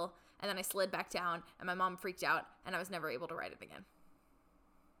up a hill, and then I slid back down, and my mom freaked out, and I was never able to ride it again.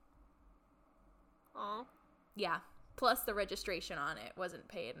 Aw. Yeah. Plus the registration on it wasn't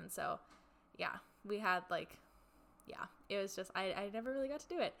paid, and so, yeah, we had like, it was just, I never really got to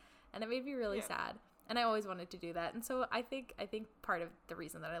do it. And it made me really sad. And I always wanted to do that. And so I think part of the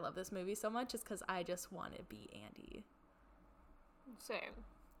reason that I love this movie so much is because I just want to be Andy. Same.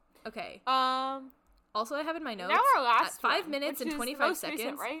 Okay. Also, I have in my notes, now our last at 5 minutes and 25 seconds,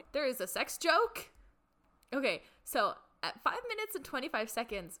 recent, right? There is a sex joke. Okay, so at 5 minutes and 25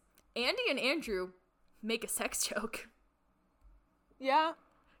 seconds, Andy and Andrew make a sex joke. Yeah.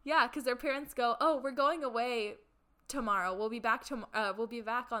 Yeah, because their parents go, oh, we're going away tomorrow. We'll be back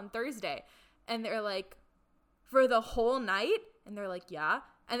on Thursday. And they're like, for the whole night? And they're like, yeah.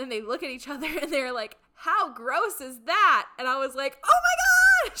 And then they look at each other and they're like, how gross is that? And I was like, oh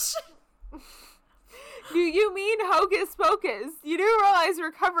my gosh! Do you mean Hocus Pocus? You do realize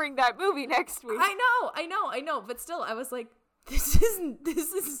we're covering that movie next week. I know. But still, I was like, this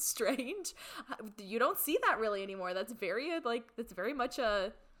is strange. You don't see that really anymore. That's very much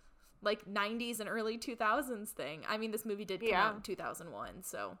a like 90s and early 2000s thing. I mean, this movie did come out in 2001,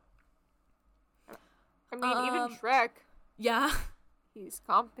 so. I mean, even Shrek. Yeah. He's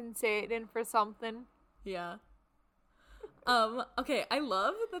compensating for something. Yeah. Okay, I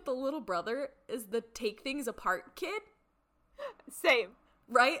love that the little brother is the take things apart kid. Same.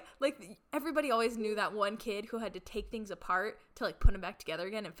 Right? Like, everybody always knew that one kid who had to take things apart to, like, put them back together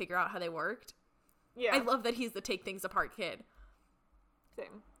again and figure out how they worked. Yeah. I love that he's the take things apart kid.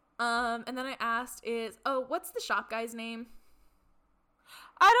 Same. And then I asked what's the shop guy's name?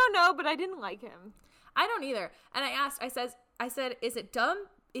 I don't know, but I didn't like him. I don't either. And I said, is it dumb?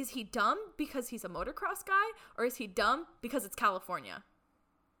 Is he dumb because he's a motocross guy, or is he dumb because it's California?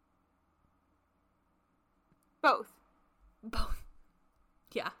 Both.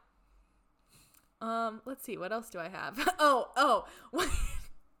 Yeah. Let's see, what else do I have?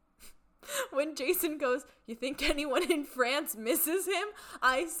 When Jason goes, "You think anyone in France misses him?"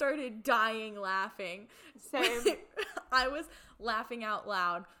 I started dying laughing. Same. I was laughing out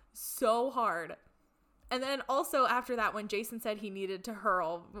loud so hard. And then also after that, when Jason said he needed to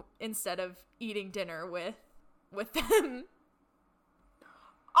hurl instead of eating dinner with them.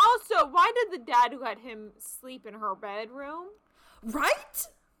 Also, why did the dad let him sleep in her bedroom? Right?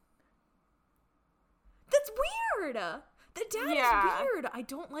 That's weird. The dad is weird. I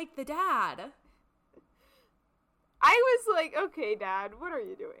don't like the dad. I was like, okay, Dad, what are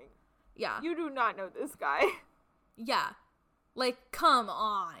you doing? Yeah. You do not know this guy. Yeah. Like, come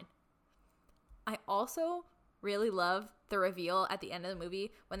on. I also really love the reveal at the end of the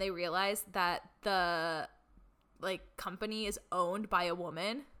movie when they realize that the, like, company is owned by a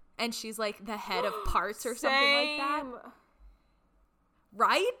woman and she's, like, the head of parts or something like that.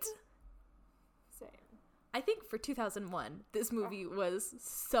 Right? Same. I think for 2001, this movie was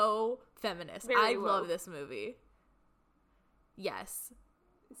so feminist. Very I woke. love this movie. Yes.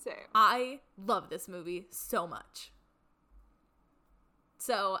 Same. I love this movie so much.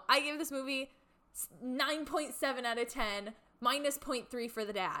 So I give this movie 9.7 out of 10, minus 0.3 for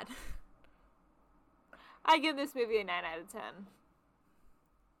the dad. I give this movie a 9 out of 10.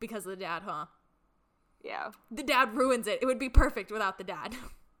 Because of the dad, huh? Yeah. The dad ruins it. It would be perfect without the dad.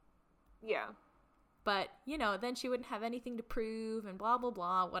 Yeah. But, you know, then she wouldn't have anything to prove and blah, blah,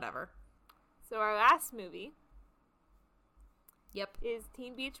 blah, whatever. So our last movie. Yep. Is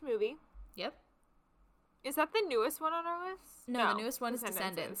Teen Beach Movie. Yep. Is that the newest one on our list? No, the newest one is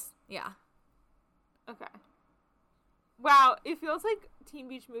Descendants. Yeah. Okay. Wow, it feels like Teen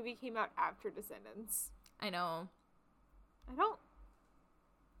Beach Movie came out after Descendants. I know.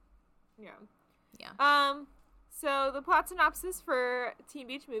 Yeah. So the plot synopsis for Teen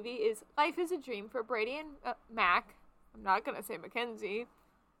Beach Movie is life is a dream for Brady and Mac. I'm not going to say Mackenzie.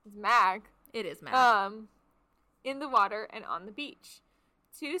 It's Mac. It is Mac. In the water and on the beach.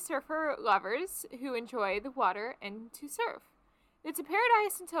 Two surfer lovers who enjoy the water and to surf. It's a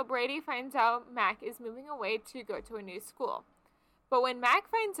paradise until Brady finds out Mac is moving away to go to a new school. But when Mac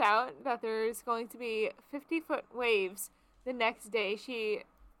finds out that there's going to be 50-foot waves the next day, she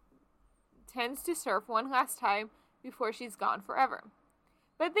tends to surf one last time before she's gone forever.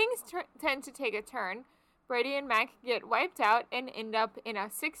 But things tend to take a turn. Brady and Mac get wiped out and end up in a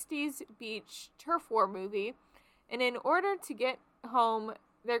 60s beach turf war movie. And in order to get home,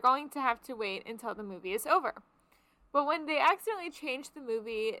 they're going to have to wait until the movie is over. But when they accidentally change the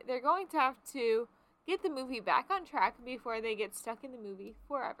movie, they're going to have to get the movie back on track before they get stuck in the movie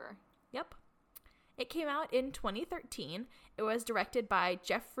forever. Yep. It came out in 2013. It was directed by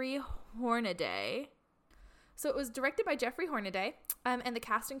Jeffrey Hornaday. So it was directed by Jeffrey Hornaday, and the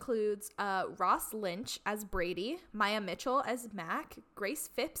cast includes Ross Lynch as Brady, Maya Mitchell as Mac, Grace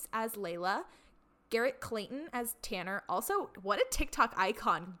Phipps as Layla, Garrett Clayton as Tanner. Also, what a TikTok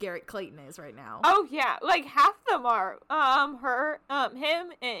icon Garrett Clayton is right now. Oh yeah, like half of them are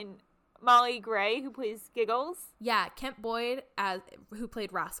him and Molly Gray, who plays Giggles. Yeah, Kent Boyd who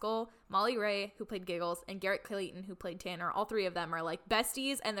played Rascal, Molly Ray who played Giggles, and Garrett Clayton who played Tanner. All three of them are like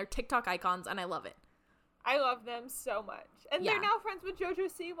besties, and they're TikTok icons, and I love it. I love them so much, and they're now friends with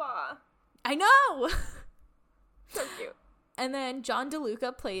JoJo Siwa. I know. So cute. And then John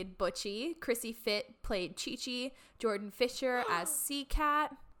DeLuca played Butchie. Chrissy Fitt played Chi-Chi. Jordan Fisher as Sea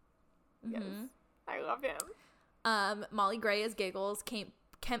Cat. Yes, I love him. Molly Gray as Giggles.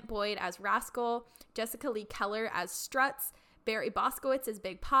 Kent Boyd as Rascal. Jessica Lee Keller as Struts. Barry Boskowitz as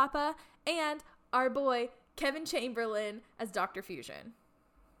Big Papa. And our boy Kevin Chamberlain as Dr. Fusion.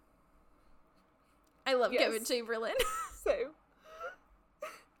 I love Kevin Chamberlain. Same.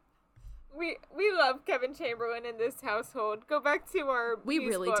 We love Kevin Chamberlain in this household. Go back to our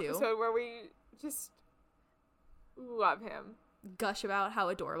episode where we just love him. Gush about how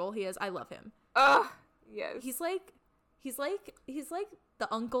adorable he is. I love him. Yes. He's like the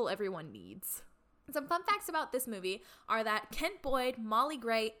uncle everyone needs. Some fun facts about this movie are that Kent Boyd, Molly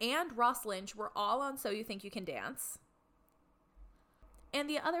Gray, and Ross Lynch were all on So You Think You Can Dance. And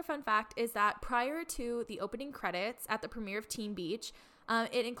the other fun fact is that prior to the opening credits at the premiere of Teen Beach,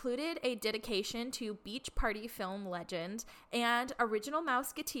 it included a dedication to beach party film legend and original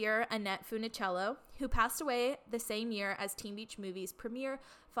Mouseketeer Annette Funicello, who passed away the same year as Teen Beach Movie's premiere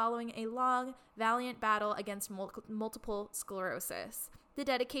following a long, valiant battle against multiple sclerosis. The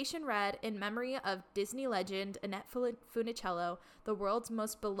dedication read, "In memory of Disney legend Annette Funicello, the world's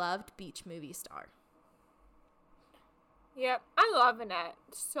most beloved beach movie star." Yep, I love Annette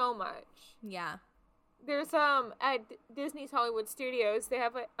so much. Yeah. There's at Disney's Hollywood Studios, they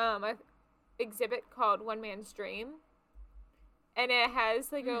have a exhibit called One Man's Dream, and it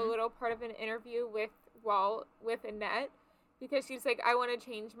has like a little part of an interview with Walt with Annette, because she's like, I want to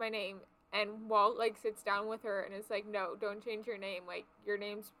change my name, and Walt like sits down with her and is like, no, don't change your name, like your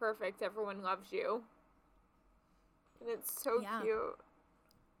name's perfect, everyone loves you, and it's so cute.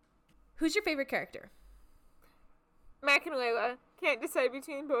 Who's your favorite character? Mac and Layla. Can't decide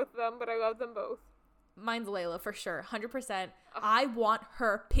between both of them, but I love them both. Mine's Layla for sure, 100%. I want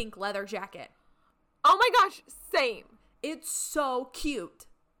her pink leather jacket. Oh my gosh, same. It's so cute.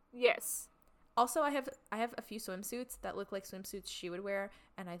 Yes. Also, I have a few swimsuits that look like swimsuits she would wear,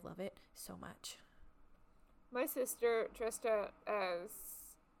 and I love it so much. My sister dressed up as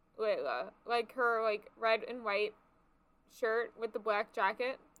Layla, like her like red and white shirt with the black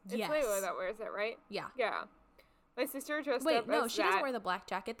jacket. It's Layla that wears it, right? Yeah. Yeah. My sister dressed up as Wait, no, she doesn't wear the black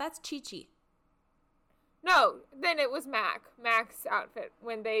jacket. That's Chi-Chi. No, then it was Mac's outfit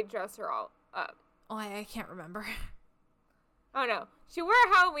when they dressed her all up. Oh, I can't remember. Oh no, she wore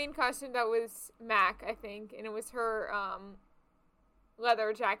a Halloween costume that was Mac, I think, and it was her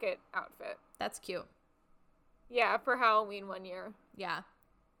leather jacket outfit. That's cute. Yeah, for Halloween one year. Yeah.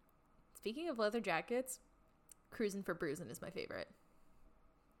 Speaking of leather jackets, Cruisin' for Bruisin' is my favorite.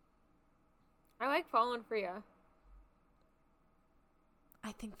 I like Fallin' For Ya.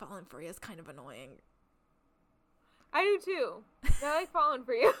 I think Fallin' For Ya is kind of annoying. I do too. I like Fallin'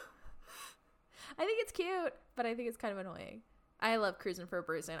 For Ya. I think it's cute, but I think it's kind of annoying. I love Cruisin' for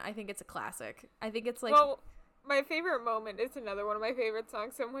Bruisin'. I think it's a classic. I think it's like... Well, my favorite moment is another one of my favorite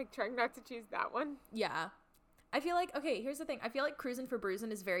songs, so I'm like trying not to choose that one. Yeah. I feel like... Okay, here's the thing. I feel like Cruisin' for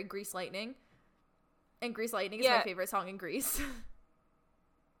Bruisin' is very Grease Lightning. And Grease Lightning is my favorite song in Grease.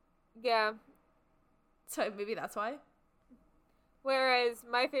 Yeah. So maybe that's why. Whereas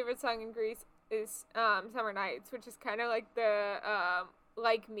my favorite song in Grease is Summer Nights, which is kind of like the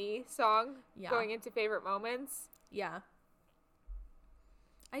Like Me song going into favorite moments. Yeah.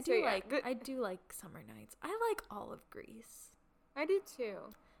 I do like Summer Nights. I like all of Grease. I do too.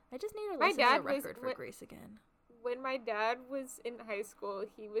 I just need to listen to the record for Grease again. When my dad was in high school,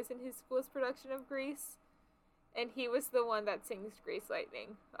 he was in his school's production of Grease, and he was the one that sings Grease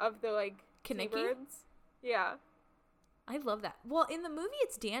Lightning of the like Birds. Yeah. I love that. Well, in the movie,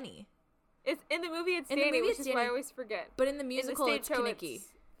 it's Danny. In the movie, it's Danny, which is why I always forget. But in the musical, it's Kinnicky.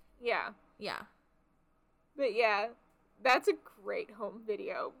 Yeah. Yeah. But yeah, that's a great home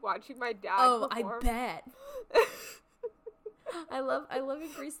video, watching my dad perform. I bet. I love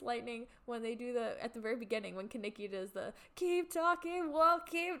in Grease Lightning when they do at the very beginning, when Kinnicky does the keep talking, we'll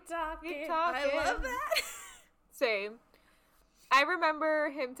keep talking. I love that. Same. I remember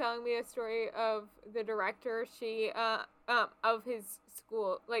him telling me a story of the director. She of his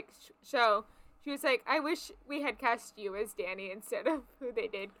school show. She was like, I wish we had cast you as Danny instead of who they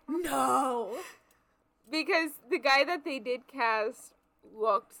did. No. Because the guy that they did cast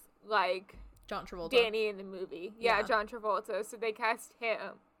looked like John Travolta. Danny in the movie. Yeah, John Travolta. So they cast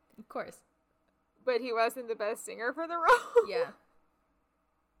him. Of course. But he wasn't the best singer for the role. Yeah.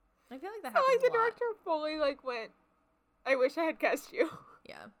 I feel like that happens a lot. The director fully went, I wish I had cast you.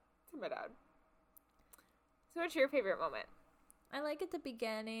 Yeah. To my dad. So what's your favorite moment? I like at the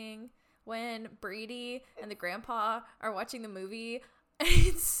beginning when Brady and the grandpa are watching the movie. And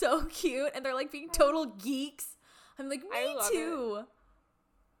it's so cute. And they're like being total geeks. I'm like, me too.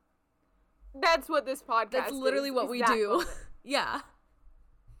 That's what this podcast is. That's literally what we do. Yeah.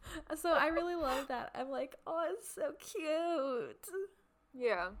 So I really love that. I'm like, oh, it's so cute.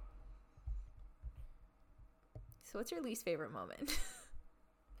 Yeah. So what's your least favorite moment?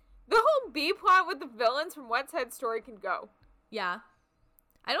 The whole B plot with the villains from West Side Story can go. Yeah.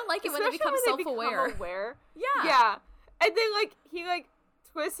 I don't like it when Especially they become when self-aware. Aware. Yeah. Yeah. And then, like, he, like,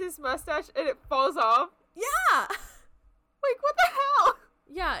 twists his mustache and it falls off. Yeah. Like, what the hell?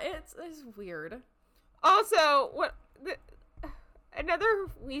 Yeah, it's weird. Also, another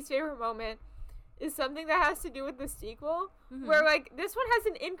least favorite moment is something that has to do with the sequel, where, like, this one has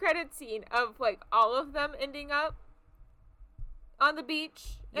an in-credit scene of, like, all of them ending up on the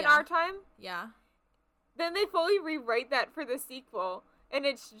beach in our time. Yeah. Then they fully rewrite that for the sequel, and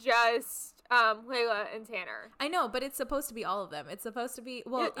it's just Layla and Tanner. I know, but it's supposed to be all of them. It's supposed to be,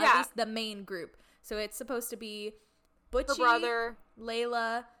 well, yeah. at least the main group. So it's supposed to be Butchie, her brother,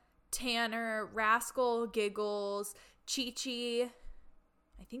 Layla, Tanner, Rascal, Giggles, Chi-Chi.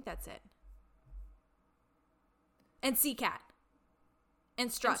 I think that's it. And Sea-Cat.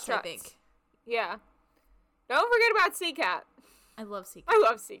 And Struts, I think. Yeah. Don't forget about Sea-Cat. I love Sea-Cat. I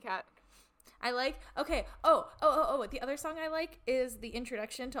love Sea-Cat. I like, okay, the other song I like is the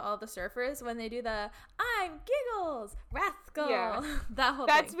introduction to all the surfers when they do the I'm Giggles, Rascal, that whole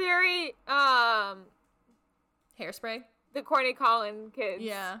thing. That's very, Hairspray? The Corny Collin kids.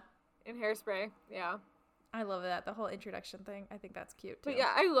 Yeah. In Hairspray, yeah. I love that, the whole introduction thing. I think that's cute, too. But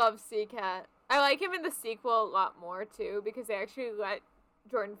yeah, I love Sea-Cat. I like him in the sequel a lot more, too, because they actually let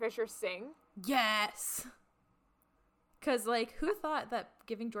Jordan Fisher sing. Yes! Because, like, who thought that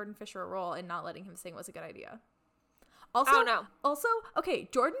giving Jordan Fisher a role and not letting him sing was a good idea? Also, oh, no. Also, okay,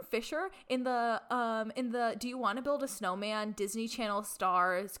 Jordan Fisher in the Do You Want to Build a Snowman Disney Channel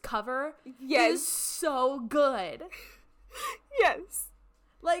Stars cover is so good. Yes.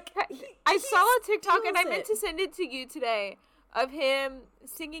 Like, I saw a TikTok, and I meant to send it to you today, of him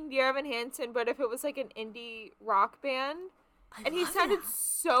singing Dear Evan Hansen, but if it was like an indie rock band. And he sounded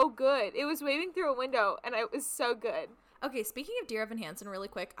so good. It was waving through a window, and it was so good. Okay, speaking of Dear Evan Hansen really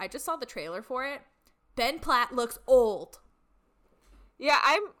quick, I just saw the trailer for it. Ben Platt looks old. Yeah,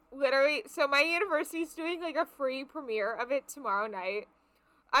 I'm literally, so my university's doing like a free premiere of it tomorrow night.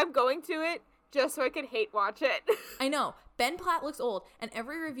 I'm going to it just so I could hate watch it. I know. Ben Platt looks old, and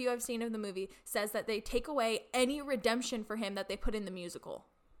every review I've seen of the movie says that they take away any redemption for him that they put in the musical.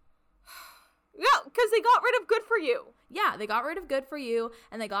 Yeah, because they got rid of Good For You. Yeah, they got rid of Good For You,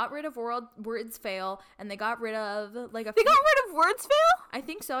 and they got rid of Words Fail, and they got rid of, like, They got rid of Words Fail? I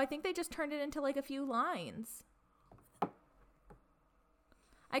think so. I think they just turned it into, like, a few lines.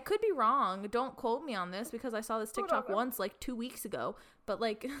 I could be wrong. Don't quote me on this, because I saw this TikTok once, like, 2 weeks ago. But,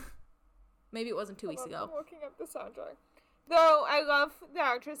 like, maybe it wasn't 2 weeks ago. I'm looking up the soundtrack. Though, I love the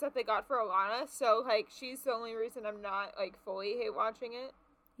actress that they got for Alana, so, like, she's the only reason I'm not, like, fully hate watching it.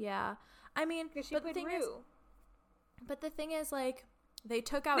 Yeah. I mean, but the thing is, like, they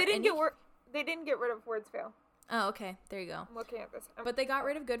took out. They didn't get rid of Words Fail. Oh, okay. There you go. I'm looking at this. But they got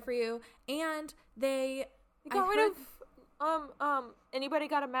rid of Good For You, and they got rid of Anybody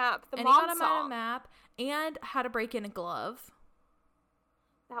Got a Map? The Anybody Mom song. Got a Map, and How to Break in a Glove.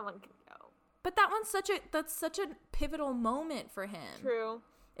 That one can go. But that's such a pivotal moment for him. True.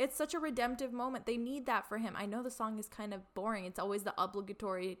 It's such a redemptive moment. They need that for him. I know the song is kind of boring. It's always the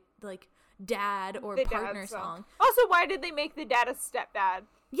obligatory, like, dad or the partner dad song. Also, why did they make the dad a stepdad?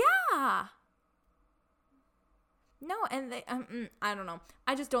 Yeah. No, and they, I don't know.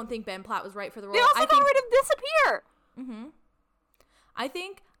 I just don't think Ben Platt was right for the role. They also got rid of Disappear. Mm-hmm. I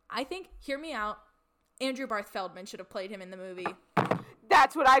think, hear me out. Andrew Barth Feldman should have played him in the movie.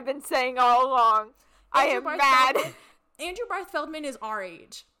 That's what I've been saying all along. I am mad. Andrew Barth Feldman is our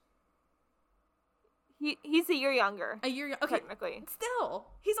age. He's a year younger. Okay, technically. Still,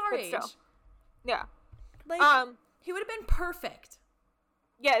 he's our age. Still. Yeah. Like, he would have been perfect.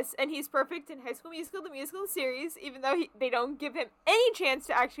 Yes, and he's perfect in High School Musical, the musical series, even though they don't give him any chance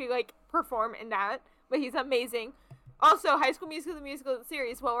to actually, like, perform in that. But he's amazing. Also, High School Musical, the musical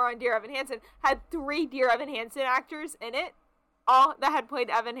series, while we're on Dear Evan Hansen, had 3 Dear Evan Hansen actors in it, all that had played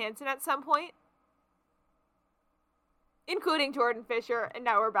Evan Hansen at some point, including Jordan Fisher, and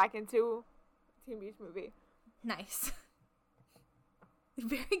now we're back into Teen Beach Movie. Nice.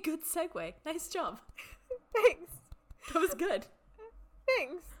 Very good segue. Nice job. Thanks. That was good.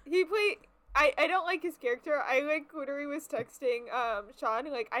 Thanks. He played... I don't like his character. I, like, literally was texting Sean,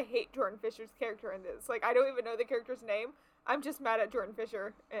 like, I hate Jordan Fisher's character in this. Like, I don't even know the character's name. I'm just mad at Jordan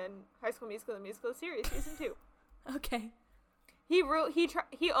Fisher in High School Musical, the musical series, season 2. Okay.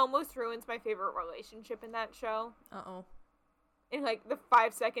 He almost ruins my favorite relationship in that show. Uh-oh. In, like, the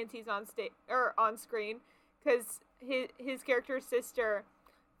 5 seconds he's on on screen, because his character's sister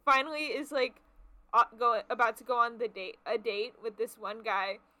finally is, like, about to go on a date with this one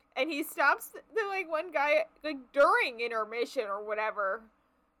guy, and he stops the like one guy, like, during intermission or whatever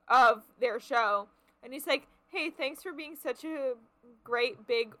of their show, and he's like, hey, thanks for being such a great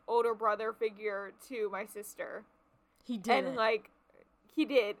big older brother figure to my sister. He did. And, like, he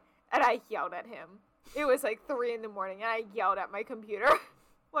did. And I yelled at him. It was, like, 3 a.m. and I yelled at my computer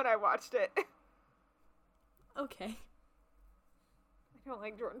when I watched it. Okay. I don't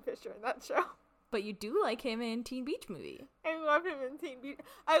like Jordan Fisher in that show. But you do like him in Teen Beach Movie. I love him in Teen Beach.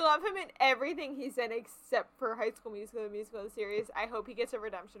 I love him in everything he's in except for High School Musical, the musical series. I hope he gets a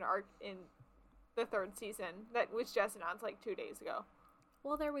redemption arc in the 3rd season that was just announced like 2 days ago.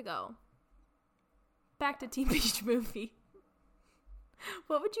 Well, there we go. Back to Teen Beach Movie.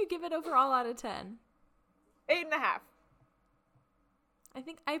 What would you give it overall out of 10? 8.5. I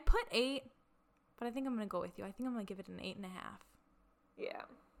think I put 8, but I think I'm going to go with you. I think I'm going to give it an 8.5. Yeah.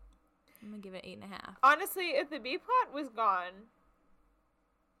 I'm going to give it 8.5. Honestly, if the B plot was gone,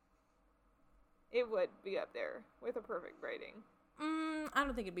 it would be up there with a perfect rating. I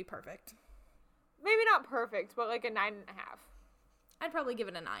don't think it'd be perfect. Maybe not perfect, but like a 9.5. I'd probably give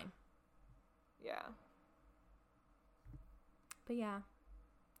it a 9. Yeah. But yeah.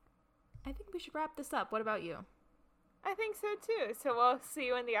 I think we should wrap this up. What about you? I think so too. So we'll see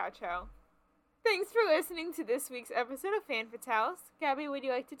you in the outro. Thanks for listening to this week's episode of Fan Fatales. Gabby, would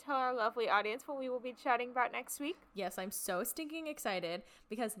you like to tell our lovely audience what we will be chatting about next week? Yes, I'm so stinking excited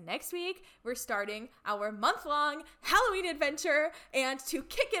because next week we're starting our month-long Halloween adventure, and to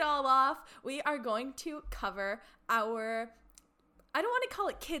kick it all off, we are going to cover our, I don't want to call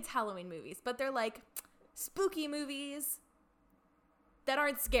it kids' Halloween movies, but they're like spooky movies that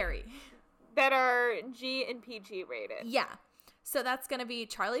aren't scary. That are G and PG rated. Yeah. So that's going to be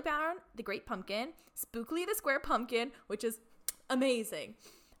Charlie Brown, the Great Pumpkin, Spookily the Square Pumpkin, which is amazing,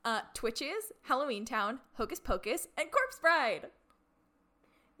 Twitches, Halloween Town, Hocus Pocus, and Corpse Bride.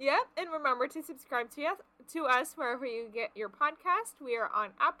 Yep, and remember to subscribe to us wherever you get your podcast. We are on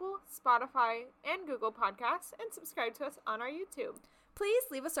Apple, Spotify, and Google Podcasts, and subscribe to us on our YouTube. Please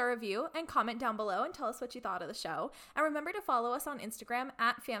leave us a review and comment down below and tell us what you thought of the show. And remember to follow us on Instagram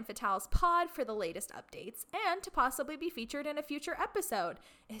at FanFatalesPod for the latest updates and to possibly be featured in a future episode,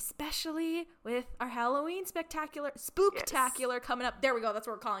 especially with our Halloween Spooktacular coming up. There we go. That's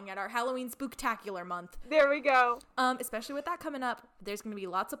what we're calling it, our Halloween Spooktacular month. There we go. Especially with that coming up, there's going to be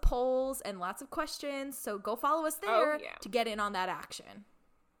lots of polls and lots of questions. So go follow us there to get in on that action.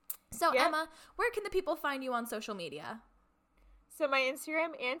 So Emma, where can the people find you on social media? So my Instagram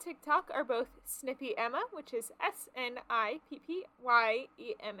and TikTok are both Snippy Emma, which is SNIPPYEMMA.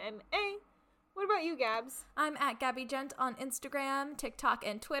 What about you, Gabs? I'm at Gabby Gent on Instagram, TikTok,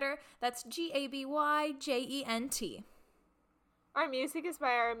 and Twitter. That's GABYJENT. Our music is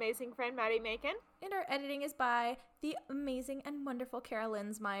by our amazing friend Maddie Macon. And our editing is by the amazing and wonderful Kara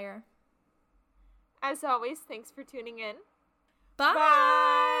Linsmeyer. As always, thanks for tuning in. Bye!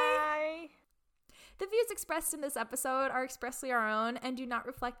 Bye! The views expressed in this episode are expressly our own and do not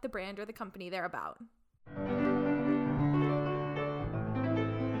reflect the brand or the company they're about.